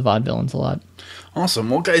Vaudevillains a lot.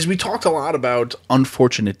 Awesome. Well, guys, we talked a lot about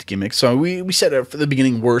unfortunate gimmicks. So we said at the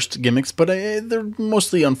beginning worst gimmicks, but they're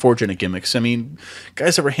mostly unfortunate gimmicks. I mean,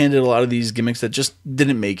 guys that were handed a lot of these gimmicks that just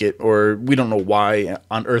didn't make it, or we don't know why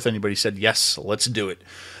on earth anybody said, yes, let's do it.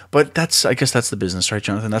 But I guess that's the business, right,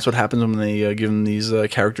 Jonathan? That's what happens when they give them these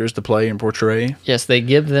characters to play and portray. Yes, they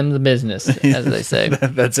give them the business, as they say.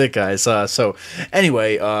 That's it, guys. So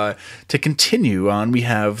anyway, to continue on, we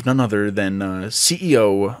have none other than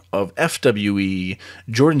CEO of FWE,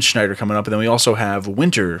 Jordan Schneider, coming up. And then we also have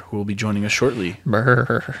Winter, who will be joining us shortly.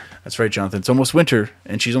 Brr. That's right, Jonathan. It's almost winter,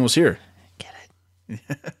 and she's almost here. Get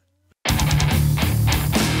it.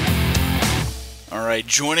 All right,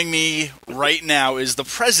 joining me right now is the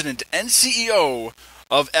president and CEO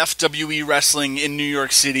of FWE Wrestling in New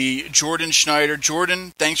York City, Jordan Schneider.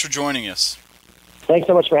 Jordan, thanks for joining us. Thanks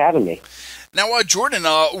so much for having me. Now, Jordan,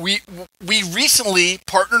 we recently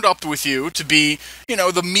partnered up with you to be,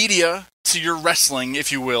 the media to your wrestling,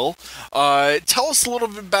 if you will. Tell us a little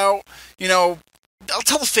bit about, I'll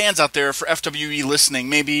tell the fans out there for FWE listening,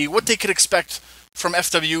 maybe what they could expect from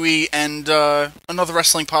FWE and another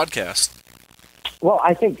wrestling podcast. Well,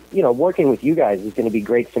 I think, working with you guys is going to be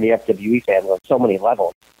great for the FWE fans on so many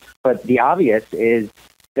levels. But the obvious is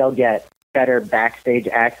they'll get better backstage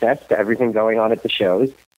access to everything going on at the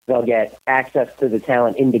shows. They'll get access to the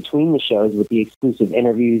talent in between the shows with the exclusive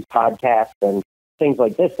interviews, podcasts, and things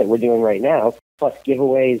like this that we're doing right now, plus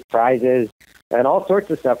giveaways, prizes, and all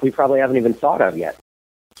sorts of stuff we probably haven't even thought of yet.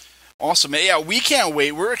 Awesome. Yeah, we can't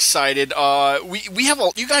wait. We're excited. We have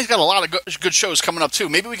you guys got a lot of good shows coming up too.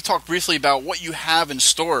 Maybe we could talk briefly about what you have in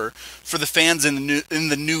store for the fans in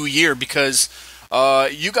the new year, because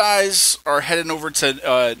you guys are heading over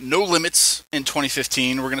to No Limits in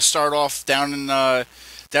 2015. We're going to start off down in the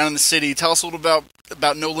city. Tell us a little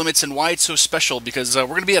about No Limits and why it's so special, because we're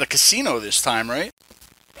going to be at a casino this time, right?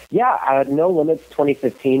 Yeah, No Limits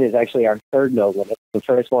 2015 is actually our third No Limits. The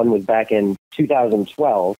first one was back in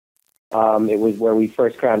 2012. It was where we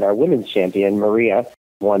first crowned our women's champion. Maria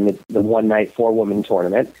won the one-night four-woman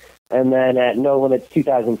tournament. And then at No Limits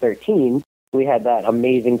 2013, we had that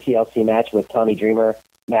amazing TLC match with Tommy Dreamer,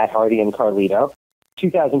 Matt Hardy, and Carlito.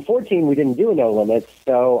 2014, we didn't do a No Limits,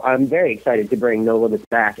 so I'm very excited to bring No Limits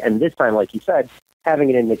back. And this time, like you said, having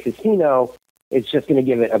it in the casino, it's just going to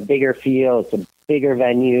give it a bigger feel. It's a bigger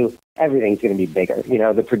venue. Everything's going to be bigger.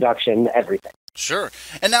 The production, everything. Sure.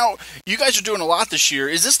 And now, you guys are doing a lot this year.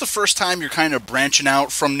 Is this the first time you're kind of branching out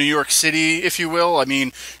from New York City, if you will? I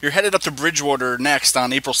mean, you're headed up to Bridgewater next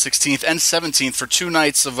on April 16th and 17th for 2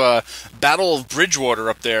 nights of Battle of Bridgewater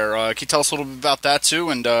up there. Can you tell us a little bit about that, too?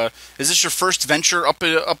 And is this your first venture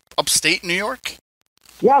upstate New York?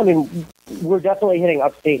 Yeah, I mean, we're definitely hitting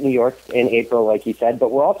upstate New York in April, like you said,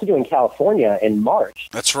 but we're also doing California in March.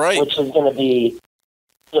 That's right. Which is going to be...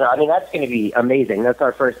 that's going to be amazing. That's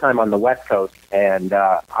our first time on the West Coast, and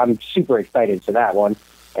I'm super excited for that one.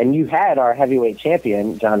 And you had our heavyweight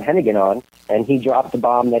champion, John Hennigan, on, and he dropped the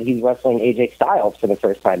bomb that he's wrestling AJ Styles for the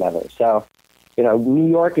first time ever. So, New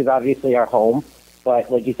York is obviously our home,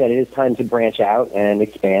 but like you said, it is time to branch out and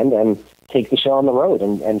expand and take the show on the road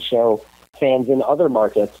and show fans in other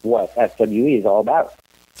markets what FWE is all about.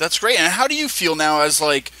 That's great. And how do you feel now as,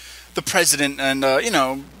 the president and,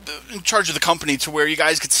 in charge of the company, to where you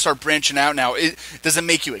guys get to start branching out now? Does it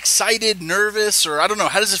make you excited, nervous, or I don't know,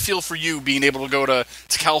 how does it feel for you being able to go to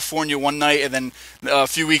California one night and then a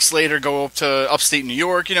few weeks later go up to upstate New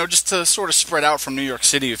York, just to sort of spread out from New York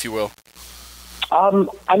City, if you will?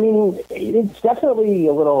 I mean, it's definitely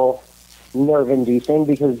a little nerve-inducing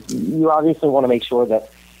because you obviously want to make sure that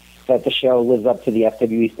the show lives up to the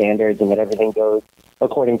FWE standards and that everything goes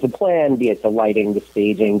according to plan, be it the lighting, the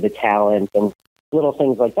staging, the talent, and little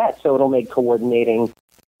things like that. So it'll make coordinating,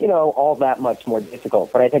 all that much more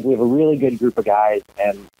difficult. But I think we have a really good group of guys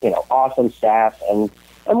and, awesome staff, and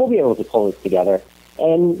we'll be able to pull this together.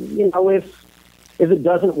 And, if it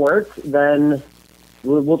doesn't work, then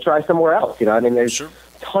we'll try somewhere else. There's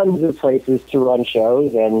tons of places to run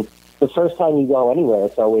shows, and the first time you go anywhere,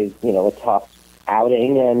 it's always, a tough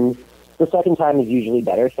outing, and the second time is usually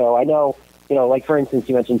better. So I know, like for instance,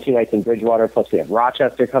 you mentioned 2 nights in Bridgewater, plus we have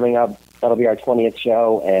Rochester coming up. That'll be our 20th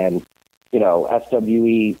show, and,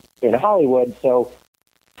 FWE in Hollywood. So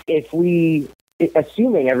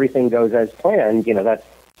assuming everything goes as planned, that's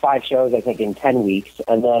 5 shows, I think, in 10 weeks.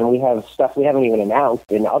 And then we have stuff we haven't even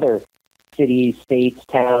announced in other cities, states,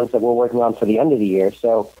 towns that we're working on for the end of the year.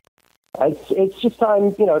 So it's just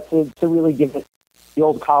time, to really give it the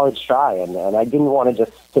old college try. And I didn't want to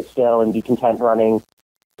just sit still and be content running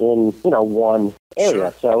in, one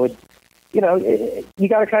area. So it's, you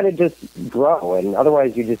got to kind of just grow, and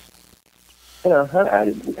otherwise you just, I don't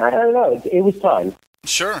know. It was time.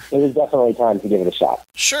 Sure. it was definitely time to give it a shot.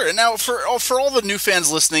 Sure. And now, for all the new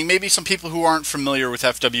fans listening, maybe some people who aren't familiar with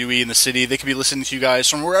FWE in the city, they could be listening to you guys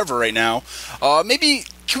from wherever right now. Maybe,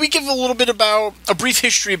 can we give a little bit about, a brief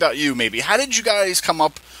history about you, maybe? How did you guys come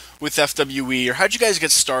up with FWE, or how did you guys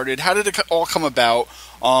get started? How did it all come about?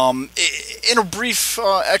 In a brief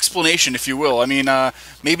explanation, if you will. I mean,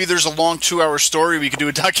 maybe there's a long 2-hour story we could do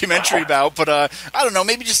a documentary about, but I don't know,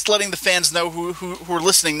 maybe just letting the fans know who are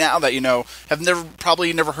listening now that, have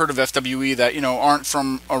probably never heard of FWE, that, aren't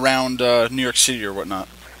from around New York City or whatnot.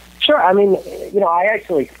 Sure. I mean, I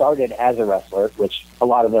actually started as a wrestler, which a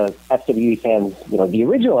lot of the FWE fans, the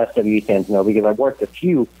original FWE fans know, because I've worked a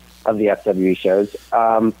few of the FWE shows.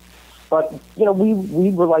 But,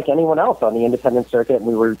 we were like anyone else on the independent circuit.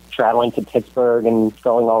 We were traveling to Pittsburgh and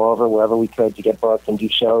going all over wherever we could to get booked and do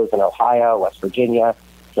shows in Ohio, West Virginia,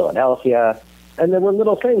 Philadelphia. And there were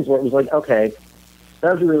little things where it was like, okay,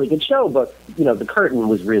 that was a really good show, but, the curtain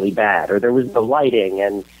was really bad, or there was no lighting,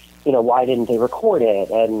 and, why didn't they record it?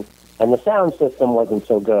 And the sound system wasn't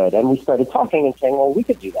so good. And we started talking and saying, well, we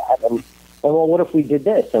could do that. And well, what if we did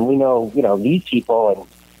this? And we know, these people, and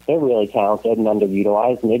they're really talented and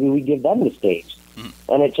underutilized. Maybe we give them the stage.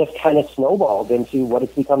 Mm-hmm. And it just kind of snowballed into what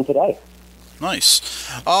it's become today.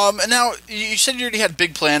 Nice. And now, you said you already had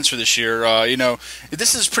big plans for this year.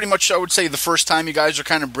 This is pretty much, I would say, the first time you guys are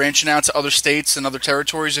kind of branching out to other states and other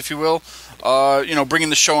territories, if you will, bringing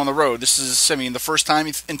the show on the road. This is, the first time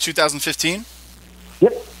in 2015?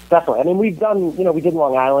 Yep, definitely. I mean, we've done, we did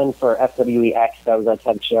Long Island for FWEX. That was our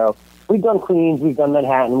 10th show. We've done Queens, we've done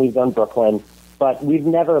Manhattan, we've done Brooklyn. But we've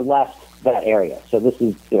never left that area. So this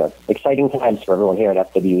is, exciting times for everyone here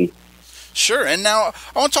at FWE. Sure. And now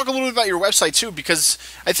I want to talk a little bit about your website, too, because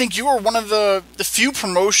I think you are one of the few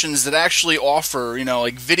promotions that actually offer,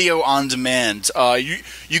 video on demand.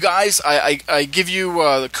 You guys, I give you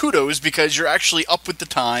the kudos, because you're actually up with the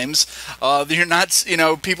times. You're not,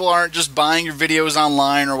 people aren't just buying your videos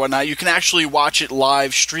online or whatnot. You can actually watch it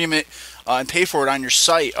live, stream it, and pay for it on your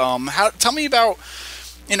site. Tell me about,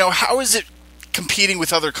 how is it competing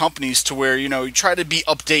with other companies to where, you try to be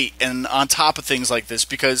update and on top of things like this?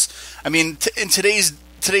 Because, in today's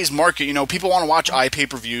market, people want to watch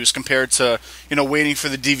pay-per-views compared to, waiting for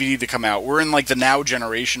the DVD to come out. We're in, like, the now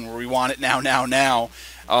generation where we want it now.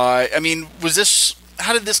 How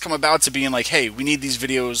did this come about to being like, hey, we need these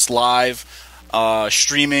videos live,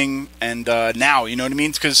 streaming, and now, you know what I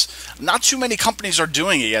mean? Because not too many companies are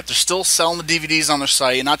doing it yet. They're still selling the DVDs on their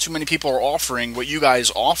site, and not too many people are offering what you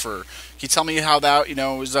guys offer. Can you tell me how that,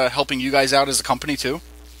 is helping you guys out as a company, too?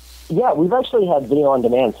 Yeah, we've actually had video on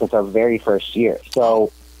demand since our very first year.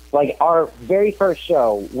 So, like, our very first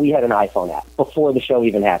show, we had an iPhone app before the show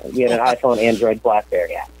even happened. We had an iPhone, Android,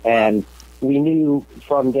 BlackBerry app. And we knew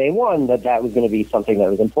from day one that was going to be something that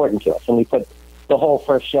was important to us. And we put the whole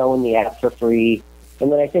first show in the app for free.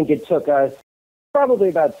 And then I think it took us probably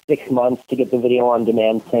about 6 months to get the video on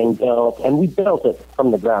demand thing built. And we built it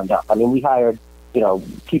from the ground up. I mean, we hired,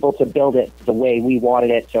 people to build it the way we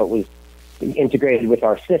wanted it. So it was integrated with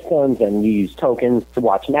our systems, and you use tokens to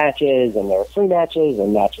watch matches, and there are free matches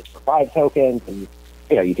and matches for 5 tokens. And,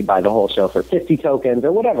 you could buy the whole show for 50 tokens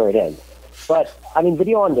or whatever it is. But,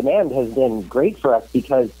 video on demand has been great for us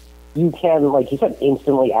because you can, like you said,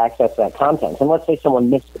 instantly access that content. And let's say someone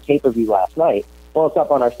missed the pay-per-view last night. Well, it's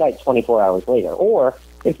up on our site 24 hours later. Or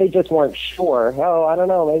if they just weren't sure, I don't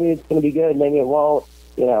know, maybe it's going to be good, maybe it won't,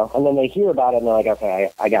 and then they hear about it and they're like,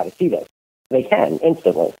 okay, I got to see this. They can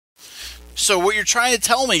instantly. So what you're trying to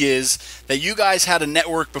tell me is that you guys had a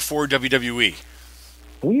network before WWE.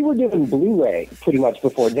 We were doing Blu-ray pretty much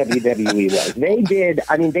before WWE was. They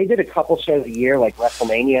did a couple shows a year, like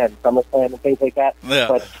WrestleMania and SummerSlam and things like that. Yeah.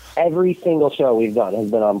 But every single show we've done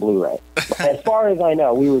has been on Blu-ray. As far as I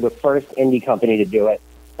know, we were the first indie company to do it.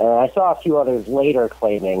 I saw a few others later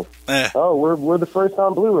claiming, we're the first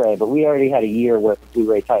on Blu-ray, but we already had a year worth of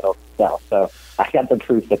Blu-ray titles to sell. So I got the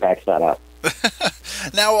proof that backs that up.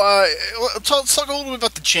 Now, let's talk a little bit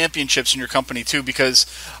about the championships in your company, too, because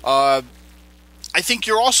I think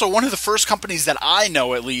you're also one of the first companies that I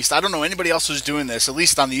know, at least. I don't know anybody else who's doing this, at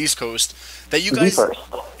least on the East Coast, that you guys...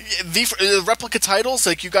 The replica titles?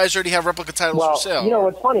 Like, you guys already have replica titles for sale?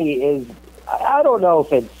 What's funny is, I don't know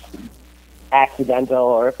if it's accidental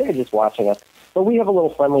or if they're just watching us, but we have a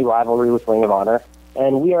little friendly rivalry with Ring of Honor,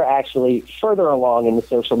 and we are actually further along in the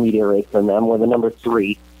social media race than them. We're the number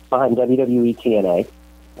 3 behind WWE TNA.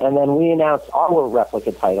 And then we announced our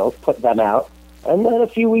replica titles, put them out, and then a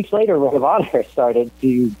few weeks later, Ring of Honor started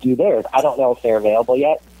to do theirs. I don't know if they're available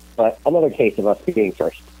yet, but another case of us being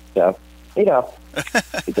first. So,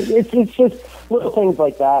 it's just little things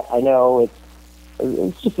like that. I know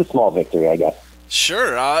it's just a small victory, I guess.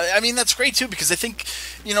 Sure. I mean, that's great, too, because I think,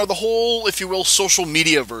 the whole, if you will, social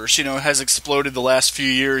media verse, has exploded the last few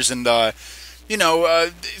years. And, 5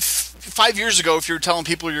 years ago, if you were telling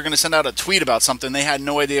people you're going to send out a tweet about something, they had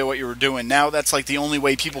no idea what you were doing. Now that's like the only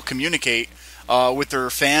way people communicate with their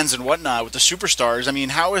fans and whatnot, with the superstars. I mean,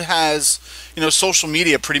 how it has, social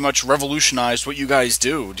media pretty much revolutionized what you guys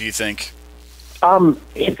do you think?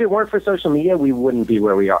 If it weren't for social media, we wouldn't be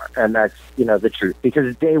where we are. And that's, the truth.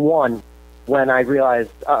 Because day one, when I realized,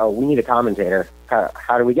 we need a commentator,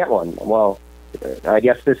 how do we get one? Well, I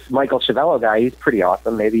guess this Michael Chiavello guy, he's pretty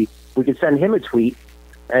awesome. Maybe we could send him a tweet.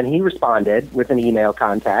 And he responded with an email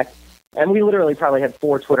contact. And we literally probably had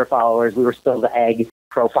 4 Twitter followers. We were still the egg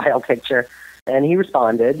profile picture. And he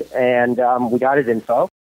responded, and we got his info,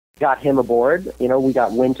 got him aboard. We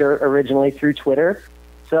got Winter originally through Twitter.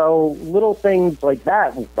 So little things like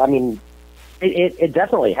that, I mean, it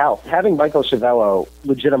definitely helped. Having Michael Chiavello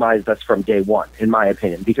legitimized us from day one, in my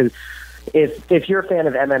opinion, because if you're a fan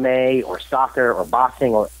of MMA or soccer or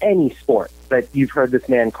boxing or any sport that you've heard this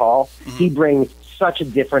man call, he brings such a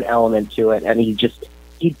different element to it, and he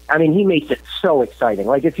makes it so exciting.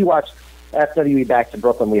 Like, if you watch FWE Back to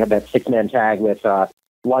Brooklyn, we had that 6-man tag with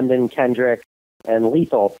London, Kendrick, and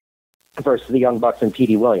Lethal versus the Young Bucks and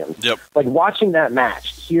Petey Williams. Yep. Like, watching that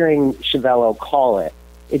match, hearing Chiavello call it,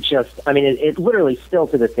 it literally still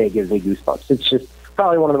to this day gives me goosebumps. It's just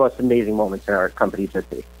probably one of the most amazing moments in our company's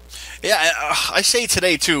history. Yeah, I say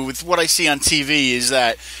today too, with what I see on TV, is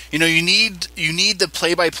that you need the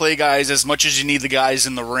play-by-play guys as much as you need the guys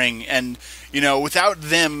in the ring, and without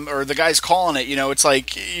them or the guys calling it, it's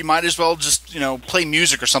like you might as well just play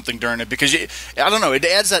music or something during it, because I don't know, it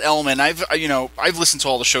adds that element. I've listened to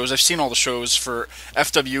all the shows, I've seen all the shows for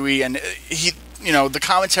FWE, and the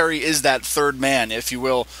commentary is that third man, if you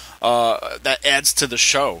will, that adds to the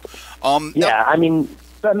show.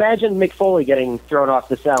 Imagine Mick Foley getting thrown off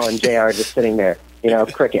the cell and JR just sitting there,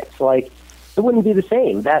 crickets. Like, it wouldn't be the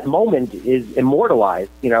same. That moment is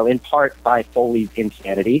immortalized, in part by Foley's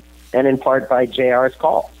insanity and in part by JR's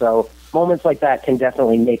call. So moments like that can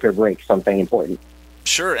definitely make or break something important.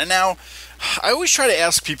 Sure. And now, I always try to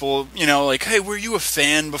ask people, like, hey, were you a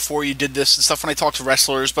fan before you did this and stuff when I talk to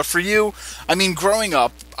wrestlers? But for you, I mean, growing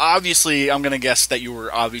up, obviously, I'm going to guess that you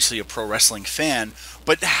were obviously a pro wrestling fan.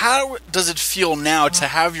 But how does it feel now to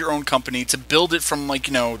have your own company, to build it from,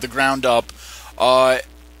 the ground up?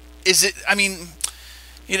 Is it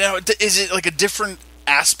like a different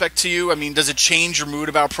aspect to you? I mean, does it change your mood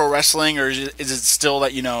about pro wrestling, or is it still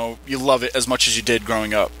that, you love it as much as you did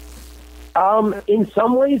growing up? In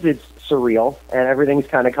some ways, it's surreal, and everything's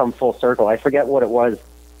kind of come full circle. I forget what it was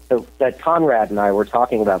that Conrad and I were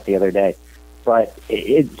talking about the other day, but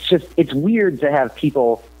it's weird to have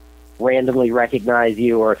people randomly recognize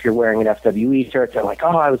you, or if you're wearing an FWE shirt, they're like,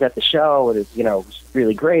 oh, I was at the show, and it was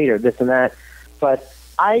really great, or this and that. But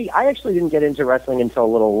I actually didn't get into wrestling until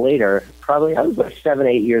a little later. Probably I was like 7,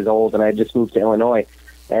 8 years old, and I just moved to Illinois,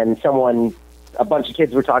 and a bunch of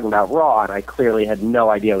kids were talking about Raw, and I clearly had no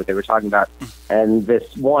idea what they were talking about. And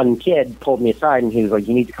this one kid pulled me aside, and he was like,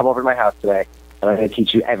 you need to come over to my house today, and I'm going to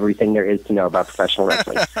teach you everything there is to know about professional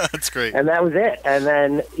wrestling. That's great. And that was it. And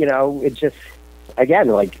then, it just, again,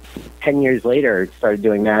 like 10 years later, started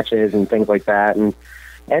doing matches and things like that. And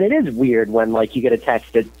it is weird when, like, you get a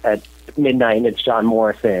text at midnight and it's John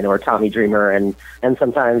Morrison or Tommy Dreamer, and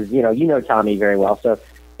sometimes, Tommy very well. So,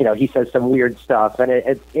 he says some weird stuff, and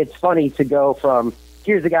it's funny to go from,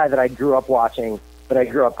 here's a guy that I grew up watching, that I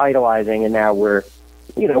grew up idolizing, and now we're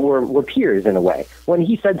peers in a way. When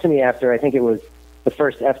he said to me after, I think it was the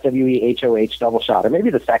first FWE HOH double shot, or maybe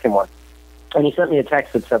the second one, and he sent me a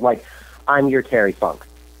text that said, like, I'm your Terry Funk.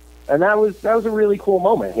 And that was a really cool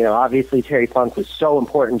moment. Obviously Terry Funk was so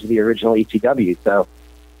important to the original ECW, so,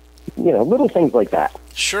 little things like that.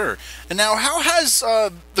 Sure. And now, how has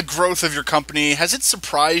the growth of your company, has it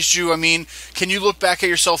surprised you? I mean, can you look back at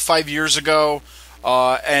yourself 5 years ago,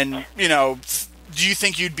 and, do you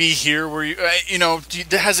think you'd be here where you,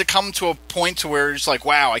 has it come to a point to where it's like,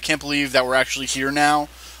 wow, I can't believe that we're actually here now?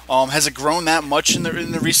 Has it grown that much in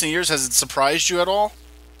the recent years? Has it surprised you at all?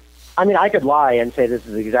 I mean, I could lie and say this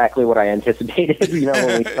is exactly what I anticipated,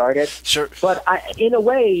 when we started. Sure. But in a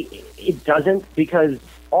way, it doesn't, because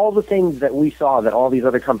all the things that we saw that all these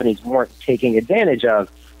other companies weren't taking advantage of,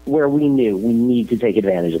 where we knew we need to take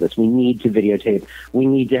advantage of this. We need to videotape. We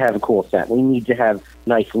need to have a cool set. We need to have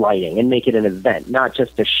nice lighting and make it an event, not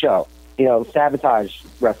just a show. Sabotage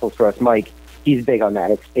wrestles for us. Mike, he's big on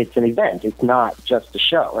that. It's an event. It's not just a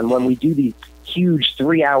show. And when we do these huge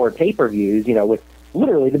 3-hour pay-per-views, with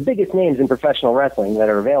literally the biggest names in professional wrestling that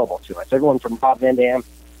are available to us, everyone from Bob Van Dam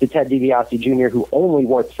to Ted DiBiase Jr., who only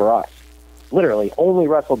works for us. literally only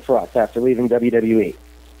wrestled for us after leaving WWE.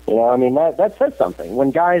 You know, I mean, that says something.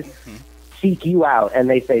 When guys seek you out and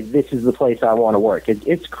they say, this is the place I want to work,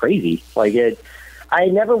 it's crazy. Like, I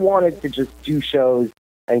never wanted to just do shows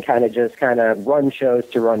and kind of run shows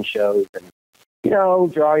to run shows and, you know,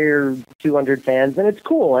 draw your 200 fans, and it's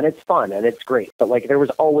cool and it's fun and it's great. But like, there was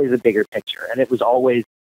always a bigger picture, and it was always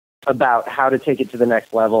about how to take it to the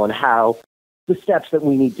next level and how the steps that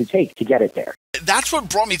we need to take to get it there. That's what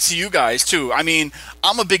brought me to you guys, too. I mean,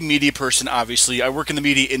 I'm a big media person, obviously. I work in the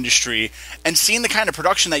media industry, and seeing the kind of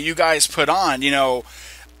production that you guys put on, you know,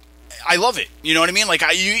 I love it. You know what I mean? Like,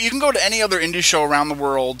 you can go to any other indie show around the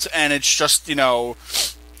world, and it's just, you know,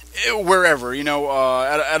 wherever, you know,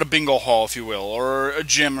 at a bingo hall, if you will, or a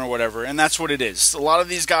gym or whatever, and that's what it is. A lot of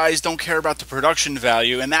these guys don't care about the production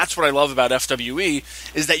value, and that's what I love about FWE,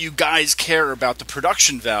 is that you guys care about the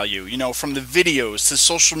production value, you know, from the videos to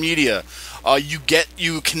social media.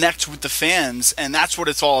 You connect with the fans, and that's what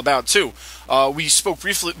it's all about, too. We spoke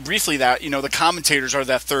briefly that, you know, the commentators are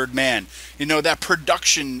that third man. You know, that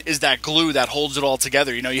production is that glue that holds it all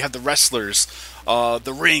together. You know, you have the wrestlers,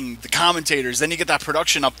 the ring, the commentators, then you get that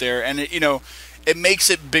production up there, and it, you know, it makes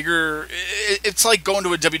it bigger. It's like going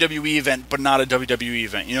to a WWE event, but not a WWE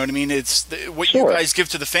event. You know what I mean? It's what you guys give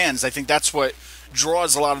to the fans. I think that's what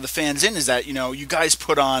draws a lot of the fans in, is that, you know, you guys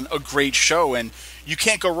put on a great show, and you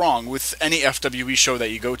can't go wrong with any FWE show that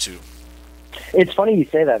you go to. It's funny you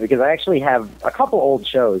say that, because I actually have a couple old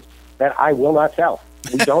shows that I will not sell.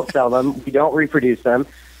 We don't sell them. We don't reproduce them.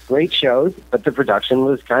 Great shows, but the production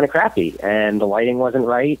was kind of crappy, and the lighting wasn't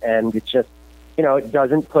right, and it's just, you know, it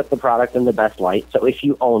doesn't put the product in the best light. So if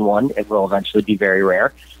you own one, it will eventually be very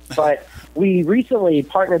rare. But we recently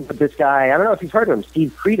partnered with this guy. I don't know if you've heard of him,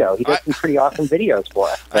 Steve Credo. He does some pretty awesome videos for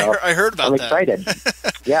us. So I heard about that. I'm excited.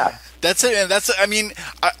 Yeah. That's it. I mean,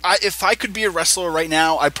 if I could be a wrestler right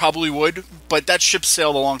now, I probably would. But that ship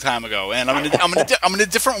sailed a long time ago, and I'm in a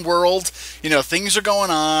different world. You know, things are going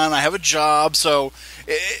on. I have a job, so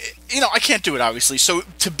you know, I can't do it, obviously. So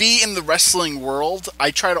to be in the wrestling world,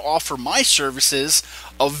 I try to offer my services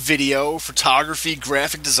of video, photography,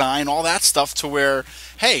 graphic design, all that stuff, to where,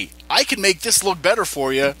 hey, I can make this look better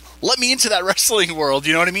for you. Let me into that wrestling world.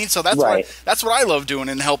 You know what I mean? So that's what I love doing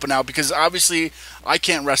and helping out, because obviously I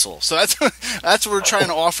can't wrestle. So that's what we're trying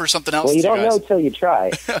to offer, something else. Well, you to don't guys. know till you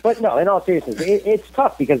try. But no, in all seriousness, it's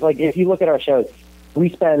tough, because like, if you look at our shows, we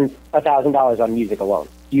spend $1,000 on music alone.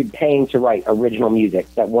 You're paying to write original music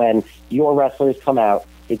that when your wrestlers come out,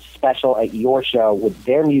 it's special at your show with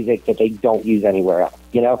their music that they don't use anywhere else.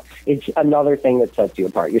 You know, it's another thing that sets you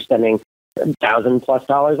apart. You're spending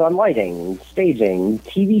 $1,000+ on lighting, staging,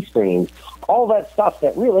 TV screens, all that stuff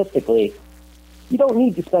that realistically you don't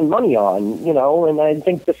need to spend money on, you know, and I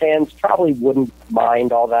think the fans probably wouldn't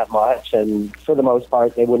mind all that much, and for the most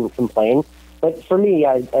part they wouldn't complain. But for me,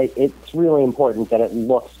 it's really important that it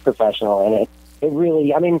looks professional, and it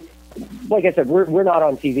really, I mean, like I said, we're not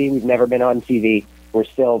on TV. We've never been on TV. We're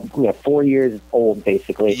still, you know, 4 years old,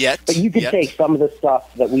 basically. But you could take some of the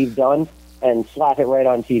stuff that we've done and slap it right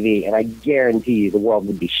on TV, and I guarantee you the world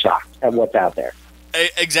would be shocked at what's out there.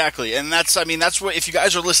 Exactly, and that's what, if you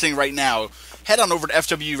guys are listening right now, head on over to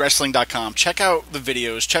FWWrestling.com, check out the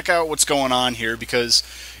videos, check out what's going on here, because,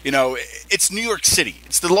 you know, it's New York City.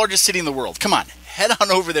 It's the largest city in the world. Come on, head on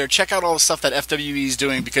over there, check out all the stuff that FWE is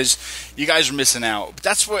doing, because you guys are missing out. But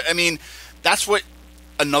that's what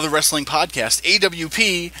another wrestling podcast,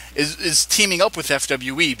 AWP, is teaming up with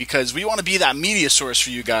FWE, because we want to be that media source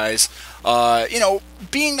for you guys. You know,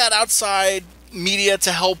 being that outside media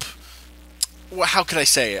to help, how could I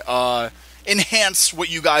say it? Enhance what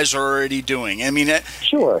you guys are already doing. I mean,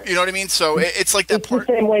 sure. You know what I mean? So it's like that it's the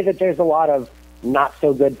same way that there's a lot of not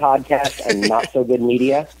so good podcasts and not so good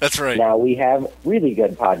media. That's right. Now we have really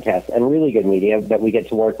good podcasts and really good media that we get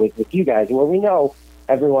to work with you guys, where we know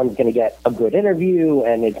everyone's going to get a good interview,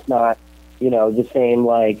 and it's not, you know, the same,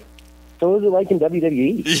 like, so what was it like in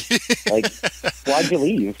WWE? Like, why'd you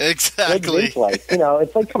leave? Exactly. Like, you know,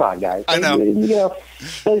 it's like, come on, guys. I know. You know,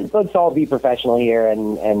 let's all be professional here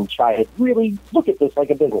and try to really look at this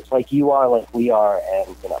like a business, like you are, like we are,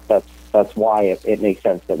 and, you know, that's why it makes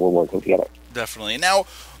sense that we're working together. Definitely. Now,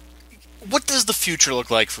 what does the future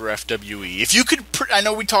look like for FWE? If you could, I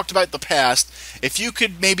know we talked about the past, if you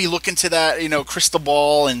could maybe look into that, you know, crystal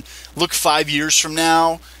ball and look 5 years from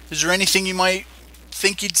now, is there anything you might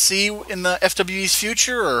think you'd see in the FWE's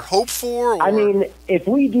future or hope for? Or? I mean, if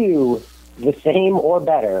we do the same or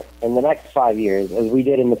better in the next 5 years as we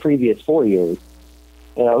did in the previous 4 years,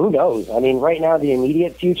 you know, who knows? I mean, right now the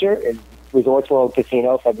immediate future is Resorts World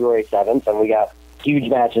Casino, February 7th, and we got huge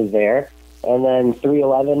matches there. And then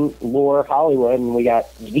 311 Lure Hollywood, and we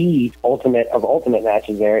got the ultimate of ultimate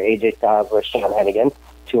matches there, AJ Styles versus Sean Hennigan,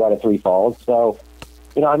 2 out of 3 falls. So,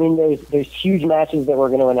 I mean, there's huge matches that we're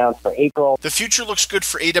going to announce for April. The future looks good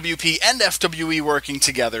for AWP and FWE working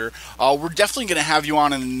together. We're definitely going to have you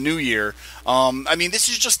on in the new year. I mean, this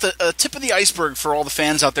is just a tip of the iceberg for all the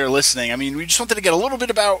fans out there listening. I mean, we just wanted to get a little bit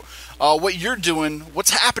about what you're doing, what's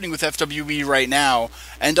happening with FWE right now,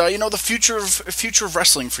 and the future of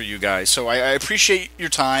wrestling for you guys. So I appreciate your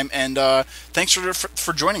time, and thanks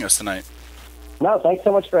for joining us tonight. No, thanks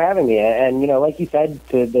so much for having me. And, like you said,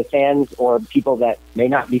 to the fans or people that may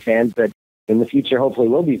not be fans, but in the future hopefully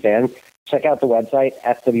will be fans, check out the website,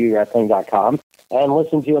 fwwrestling.com, and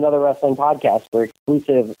listen to another wrestling podcast for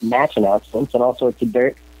exclusive match announcements and all sorts of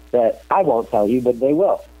dirt that I won't tell you, but they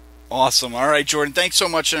will. Awesome. All right, Jordan, thanks so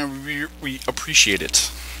much, and we appreciate it.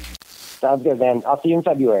 Sounds good, man. I'll see you in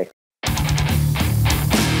February.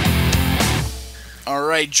 All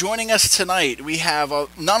right, joining us tonight, we have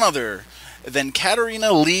none other than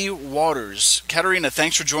Katarina Leigh Waters. Katarina,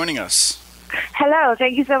 thanks for joining us. Hello,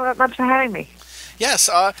 thank you so much for having me. Yes,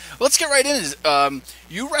 let's get right in.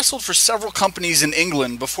 You wrestled for several companies in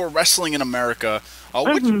England before wrestling in America.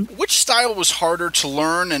 Which style was harder to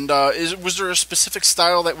learn, and was there a specific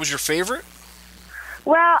style that was your favorite?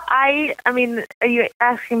 Well, I mean, are you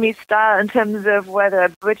asking me style in terms of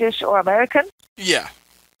whether British or American? Yeah.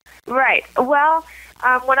 Right. Well,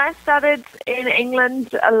 when I started in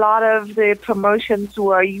England, a lot of the promotions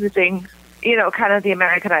were using, kind of the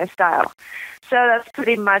Americanized style. So that's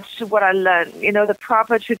pretty much what I learned. The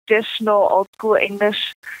proper traditional old school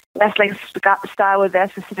English wrestling style with their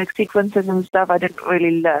specific sequences and stuff I didn't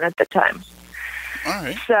really learn at the time. All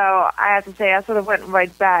right. So I have to say I sort of went right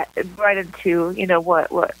into,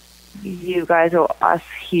 what you guys or us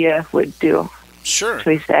here would do. Sure. Should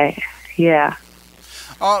we say. Yeah.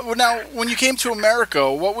 Well, now, when you came to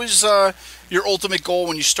America, what was your ultimate goal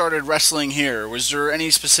when you started wrestling here? Was there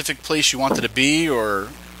any specific place you wanted to be, or?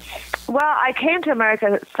 Well, I came to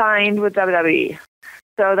America signed with WWE,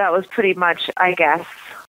 so that was pretty much, I guess,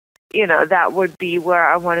 that would be where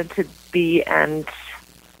I wanted to be and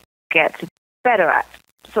get better at,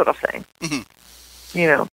 sort of thing.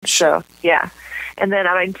 Mm-hmm. So, yeah. And then,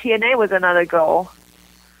 TNA was another goal,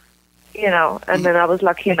 and then I was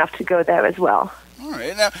lucky enough to go there as well. All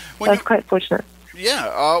right. Now, that's quite fortunate.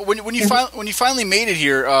 Yeah. When you finally made it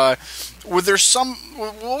here, were there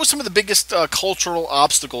what was some of the biggest cultural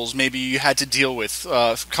obstacles maybe you had to deal with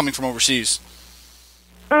coming from overseas?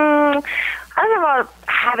 I don't know about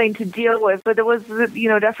having to deal with, but there was,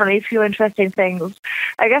 definitely a few interesting things.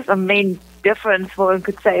 I guess the main difference one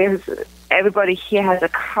could say is everybody here has a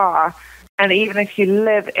car, and even if you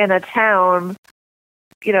live in a town,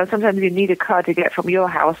 sometimes you need a car to get from your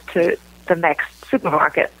house to the next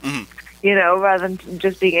supermarket, rather than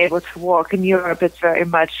just being able to walk. In Europe, it's very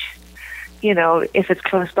much, if it's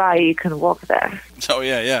close by, you can walk there. Oh,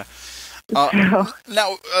 yeah.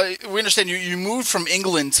 Now, we understand you moved from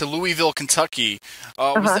England to Louisville, Kentucky.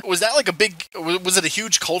 Was that like was it a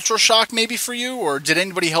huge cultural shock maybe for you, or did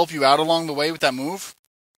anybody help you out along the way with that move?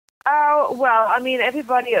 Oh, well,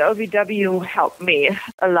 everybody at OVW helped me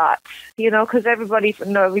a lot, because everybody from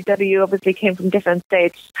OVW obviously came from different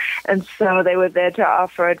states, and so they were there to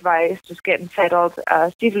offer advice, just getting settled.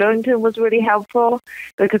 Steve Lewington was really helpful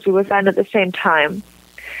because we were signed at the same time.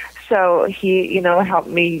 So he, helped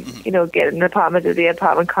me, get an apartment at the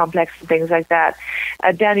apartment complex and things like that.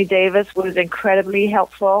 Danny Davis was incredibly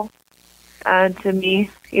helpful to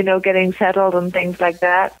me, getting settled and things like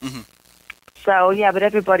that. Mm-hmm. So, yeah, but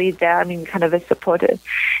everybody there, kind of is supported.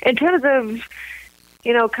 In terms of,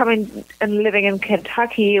 coming and living in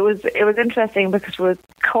Kentucky, it was interesting because we were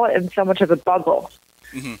caught in so much of a bubble,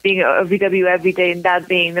 being a VW every day and that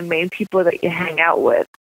being the main people that you hang out with.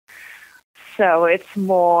 So it's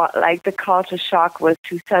more like the culture shock was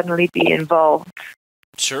to suddenly be involved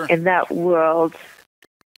in that world,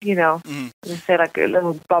 say like a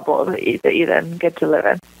little bubble that you then get to live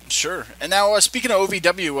in. Sure. And now, speaking of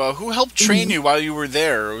OVW, who helped train you while you were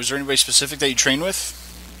there? Was there anybody specific that you trained with?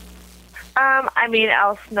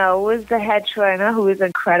 Al Snow was the head trainer, who was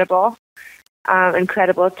incredible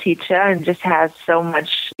teacher and just has so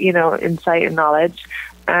much, insight and knowledge.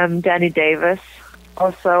 Danny Davis,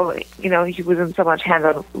 also, he wasn't so much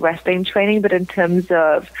hands-on wrestling training, but in terms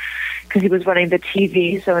of, because he was running the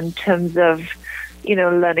TV, so in terms of,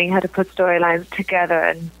 learning how to put storylines together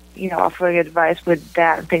and, offering advice with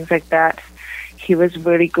that and things like that, he was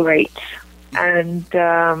really great. And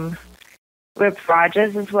Rip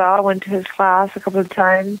Rogers as well, I went to his class a couple of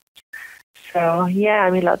times. So, yeah,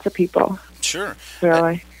 lots of people. Sure.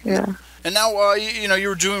 Really, yeah. And now, you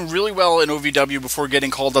were doing really well in OVW before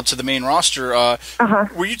getting called up to the main roster.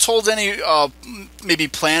 Were you told any maybe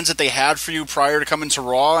plans that they had for you prior to coming to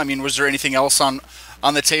Raw? I mean, was there anything else on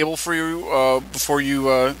the table for you before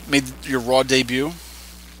you made your Raw debut?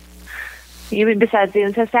 You mean besides the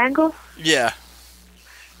incest angle? Yeah.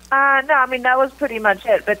 No, I mean, that was pretty much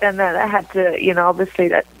it. But then I had to, obviously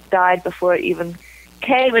that died before it even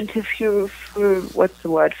came into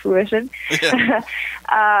fruition. Yeah.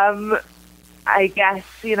 I guess,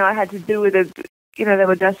 I had to do with it, they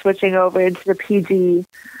were just switching over into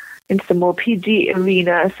the more PG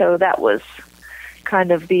arena. So that was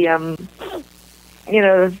kind of the,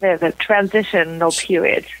 the transitional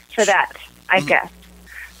period for that, I guess.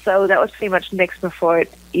 So that was pretty much nixed before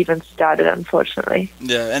it even started, unfortunately.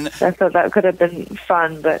 Yeah, and I thought that could have been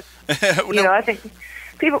fun, but, I think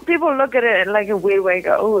people look at it in like a weird way and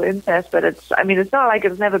go, oh, incest, but it's not like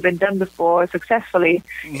it's never been done before successfully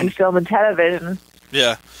in film and television.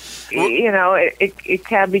 Yeah. It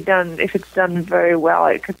can be done. If it's done very well,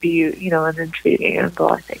 it could be, an intriguing angle,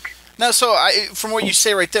 I think. Now, so from what you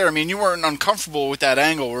say right there, I mean, you weren't uncomfortable with that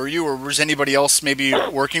angle, were you? Or was anybody else maybe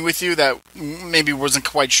working with you that maybe wasn't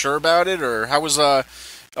quite sure about it? Or how was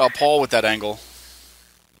Paul with that angle?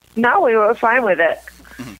 No, we were fine with it.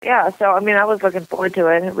 Mm-hmm. Yeah, so, I was looking forward to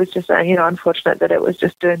it. It was just, unfortunate that it was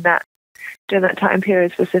just during that time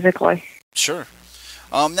period specifically. Sure.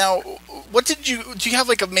 Now, do you have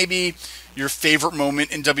like maybe your favorite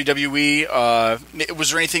moment in WWE?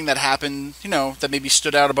 Was there anything that happened, that maybe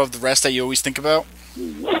stood out above the rest that you always think about?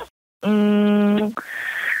 I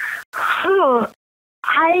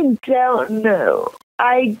don't know.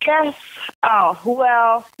 I guess, I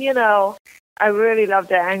really loved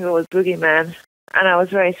the angle with Boogeyman, and I was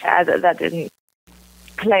very sad that didn't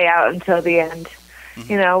play out until the end.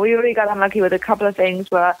 Mm-hmm. We really got unlucky with a couple of things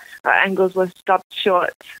where our angles were stopped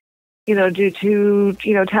short, due to,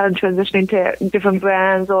 talent transitioning to different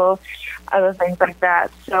brands or other things like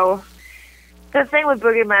that. So the thing with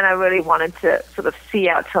Boogeyman, I really wanted to sort of see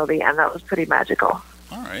out till the end. That was pretty magical.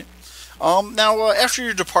 All right. Now, after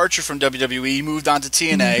your departure from WWE, you moved on to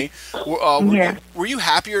TNA. Were you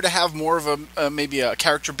happier to have more of maybe a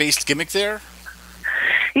character-based gimmick there?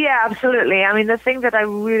 Yeah, absolutely. The thing that I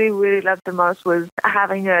really, really loved the most was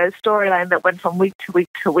having a storyline that went from week to week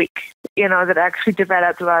to week, that actually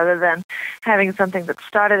developed rather than having something that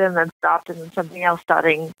started and then stopped and then something else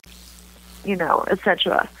starting,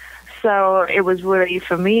 etc. So it was really,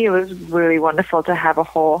 for me, it was really wonderful to have a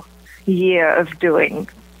whole year of doing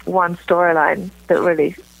one storyline that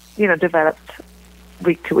really, developed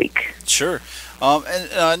week to week. Sure.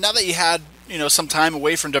 And now that you had, some time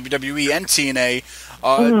away from WWE and TNA,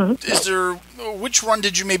 is there, which one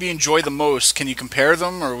did you maybe enjoy the most? Can you compare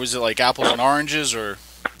them, or was it like apples and oranges, or?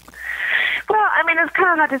 Well, it's kind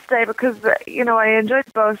of hard to say because, I enjoyed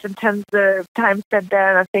both in terms of time spent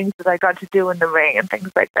there and the things that I got to do in the ring and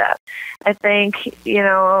things like that. I think,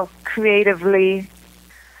 creatively,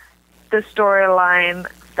 the storyline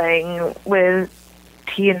thing with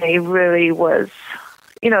TNA really was,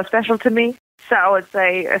 special to me. So I would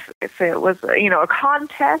say if it was, a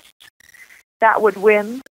contest, that would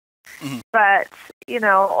win. Mm-hmm. But,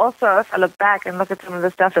 also if I look back and look at some of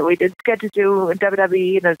the stuff that we did get to do in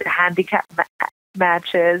WWE, the handicap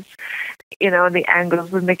matches, and the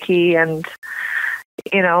angles with Nikki and,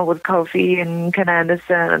 with Kofi and Ken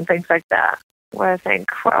Anderson and things like that, where I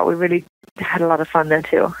think, wow, we really had a lot of fun there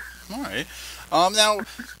too. All right. Now,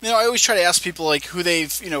 I always try to ask people like who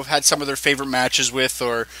they've, had some of their favorite matches with,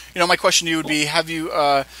 or, my question to you would be,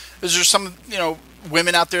 is there some,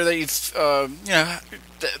 women out there that you've,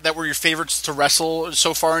 that were your favorites to wrestle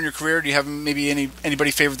so far in your career? Do you have maybe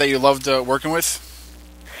anybody favorite that you loved working with?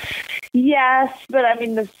 Yes, but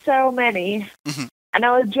there's so many. Mm-hmm. And I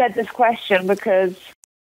always dread this question because,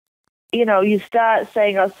 you start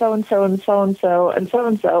saying, oh, so-and-so and so-and-so and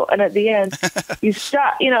so-and-so, and at the end, you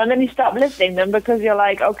start, and then you stop listing them because you're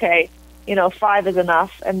like, okay, 5 is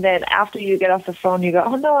enough. And then after you get off the phone, you go,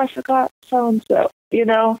 oh, no, I forgot so-and-so,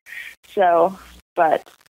 So, but,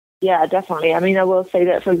 yeah, definitely. I will say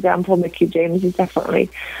that, for example, Mickie James is definitely,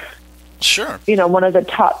 sure, one of the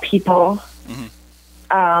top people.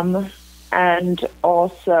 Mm-hmm. And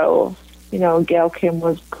also, Gail Kim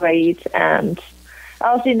was great, and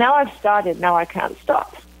oh, see, now I've started. Now I can't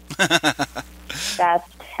stop. That's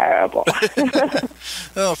terrible.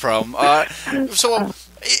 No problem. So,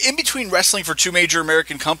 in between wrestling for 2 major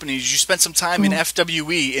American companies, you spent some time in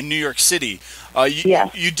FWE in New York City.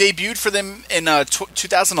 Yes. You debuted for them in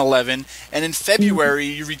 2011, and in February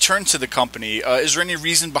you returned to the company. Is there any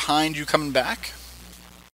reason behind you coming back?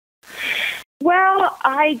 Well,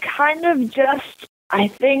 I kind of just I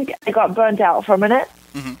think I got burnt out for a minute.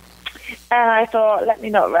 Mm-hmm. And I thought, let me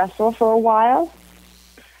not wrestle for a while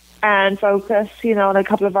and focus, on a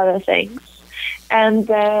couple of other things. And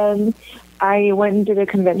then I went and did a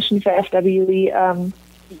convention for FWE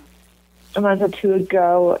a month or two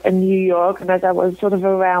ago in New York. And as I was sort of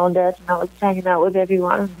around it and I was hanging out with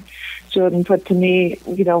everyone, Jordan put to me,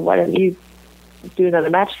 why don't you do another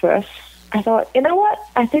match for us? I thought, you know what?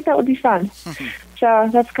 I think that would be fun. So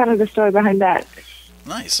that's kind of the story behind that.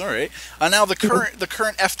 Nice. All right. Now the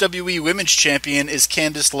current FWE Women's Champion is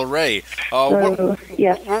Candice LeRae.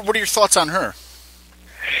 Yes. What are your thoughts on her?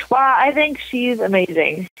 Well, I think she's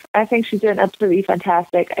amazing. I think she's doing absolutely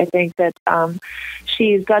fantastic. I think that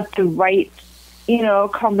she's got the right,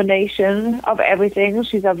 combination of everything.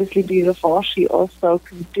 She's obviously beautiful. She also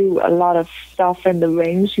can do a lot of stuff in the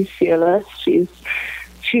ring. She's fearless. She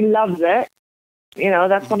loves it.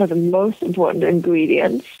 That's one of the most important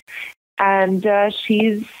ingredients. And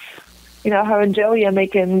she's, her and Joey are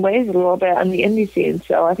making waves a little bit on the indie scene.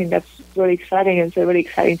 So I think that's really exciting. It's a really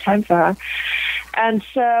exciting time for her. And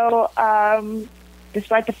so,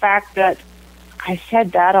 despite the fact that I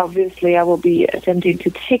said that, obviously I will be attempting to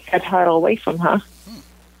take that title away from her.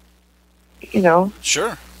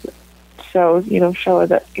 Sure. So, show her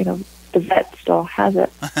that, the vet still has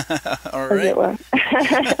it. All right. As it were.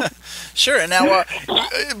 Sure. And now,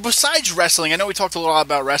 besides wrestling, I know we talked a lot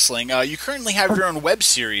about wrestling. You currently have your own web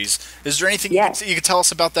series. Is there anything you can tell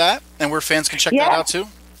us about that and where fans can check that out too?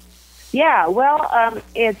 Yeah, well,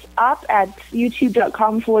 it's up at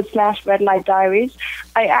youtube.com/Red Light Diaries.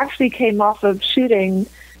 I actually came off of shooting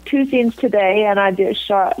 2 scenes today, and I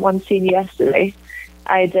shot 1 scene yesterday.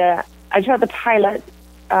 I shot the pilot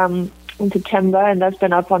in September, and that's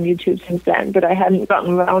been up on YouTube since then, but I hadn't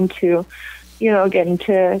gotten around to, getting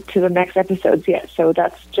to the next episodes yet, so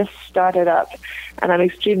that's just started up, and I'm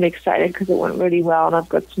extremely excited because it went really well, and I've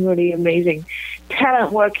got some really amazing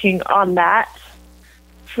talent working on that.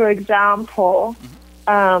 For example,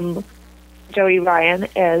 Joey Ryan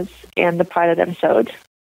is in the pilot episode,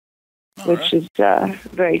 which is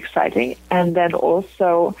very exciting. And then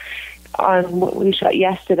also on what we shot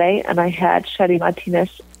yesterday, and I had Shelly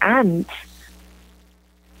Martinez and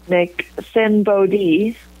Nick Sin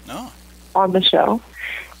Bodie on the show.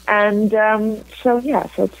 And so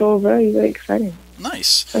it's all very, very exciting.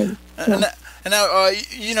 Nice. And now,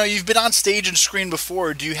 you've been on stage and screen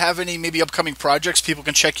before. Do you have any maybe upcoming projects people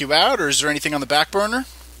can check you out, or is there anything on the back burner?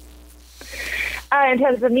 In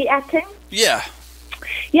terms of me acting? Yeah.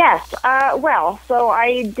 Yes. So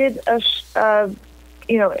I did a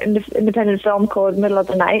independent film called Middle of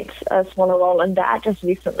the Night, a smaller role in that just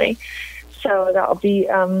recently. So that'll be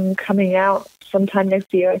coming out sometime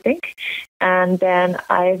next year, I think. And then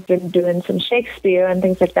I've been doing some Shakespeare and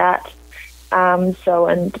things like that.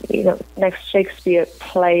 Next Shakespeare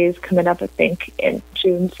play is coming up, I think, in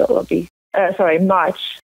June, so it'll be,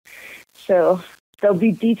 March. So there'll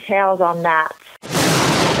be details on that.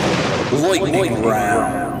 Lightning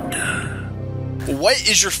round. What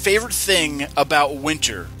is your favorite thing about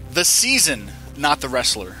winter? The season, not the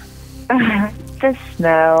wrestler. The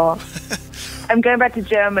snow. I'm going back to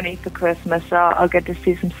Germany for Christmas, so I'll get to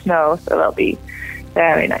see some snow, so that'll be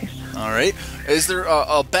very nice. All right. Is there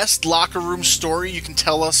a best locker room story you can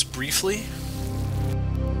tell us briefly?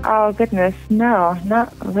 Oh, goodness. No,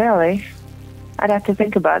 not really. I'd have to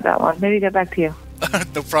think about that one. Maybe get back to you.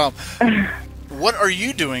 No problem. What are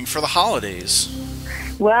you doing for the holidays?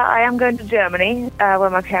 Well, I am going to Germany, where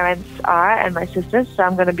my parents are and my sisters, so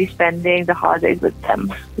I'm going to be spending the holidays with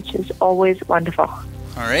them, which is always wonderful. All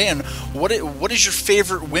right. And what is your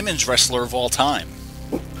favorite women's wrestler of all time?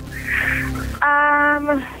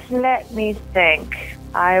 Let me think.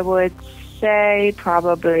 I would say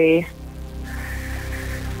probably,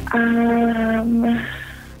 I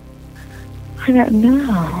don't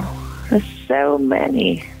know. There's so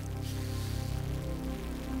many.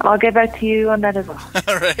 I'll get back to you on that as well.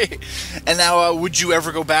 All right. And now, would you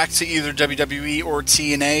ever go back to either WWE or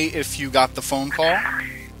TNA if you got the phone call?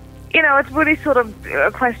 It's really sort of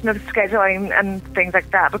a question of scheduling and things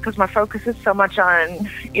like that, because my focus is so much on,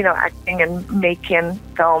 acting and making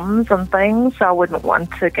films and things, so I wouldn't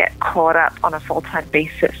want to get caught up on a full-time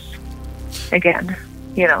basis again,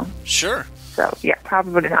 Sure. So, yeah,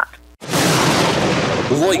 probably not.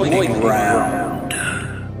 Lightning round.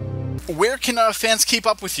 Where can fans keep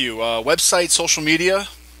up with you? Website, social media?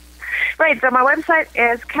 Right, so my website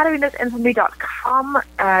is Katarina'sInfamy.com.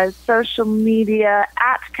 Social media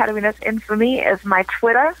at Katarina's Infamy is my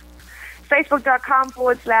Twitter.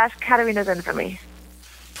 Facebook.com/Katarina's Infamy.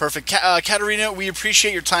 Perfect. Katarina, we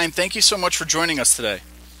appreciate your time. Thank you so much for joining us today.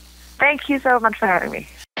 Thank you so much for having me.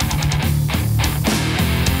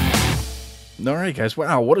 All right, guys.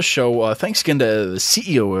 Wow, what a show. Thanks again to the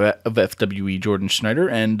CEO of FWE, Jordan Schneider,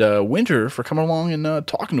 and Winter for coming along and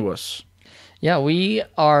talking to us. Yeah, we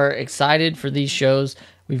are excited for these shows.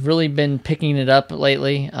 We've really been picking it up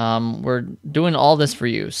lately. We're doing all this for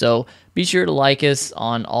you. So be sure to like us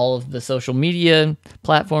on all of the social media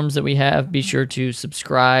platforms that we have. Be sure to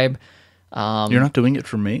subscribe. You're not doing it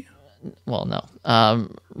for me? Well, no.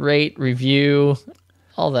 Rate, review,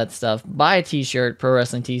 all that stuff. Buy a t-shirt,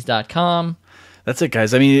 prowrestlingtees.com. That's it,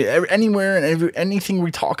 guys. I mean, anywhere and anything we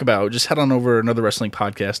talk about, just head on over to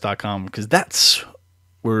anotherwrestlingpodcast.com because that's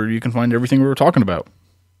where you can find everything we were talking about.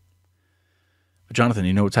 But Jonathan,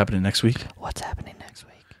 you know what's happening next week? What's happening next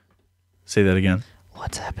week? Say that again.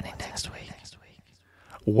 What's happening next week?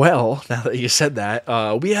 Well, now that you said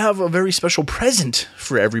that, we have a very special present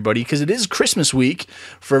for everybody because it is Christmas week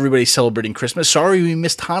for everybody celebrating Christmas. Sorry we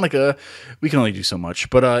missed Hanukkah. We can only do so much.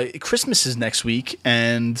 But Christmas is next week,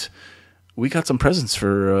 and we got some presents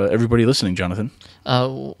for everybody listening, Jonathan.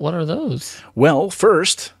 What are those? Well,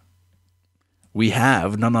 first, we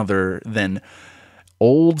have none other than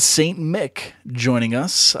Old Saint Mick joining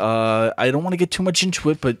us. I don't want to get too much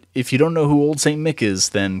into it, but if you don't know who Old Saint Mick is,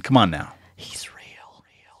 then come on now. He's real.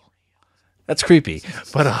 That's creepy.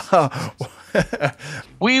 But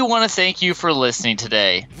we want to thank you for listening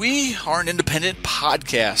today. We are an independent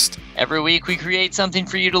podcast. Every week we create something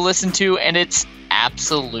for you to listen to, and it's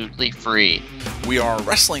absolutely free. We are a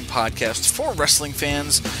wrestling podcast for wrestling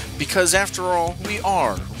fans because, after all, we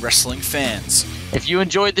are wrestling fans. If you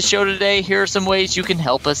enjoyed the show today, here are some ways you can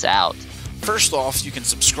help us out. First off, you can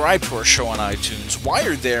subscribe to our show on iTunes. While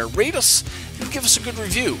you're there, rate us and give us a good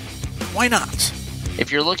review. Why not? If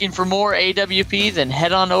you're looking for more AWP, then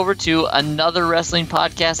head on over to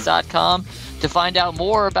anotherwrestlingpodcast.com to find out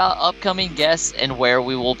more about upcoming guests and where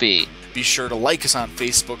we will be. Be sure to like us on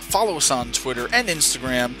Facebook, follow us on Twitter and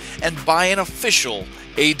Instagram, and buy an official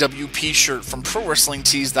AWP shirt from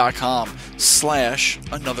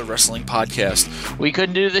ProWrestlingTees.com/AnotherWrestlingPodcast. We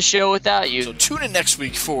couldn't do the show without you. So tune in next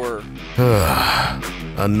week for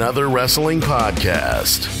Another Wrestling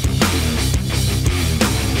Podcast.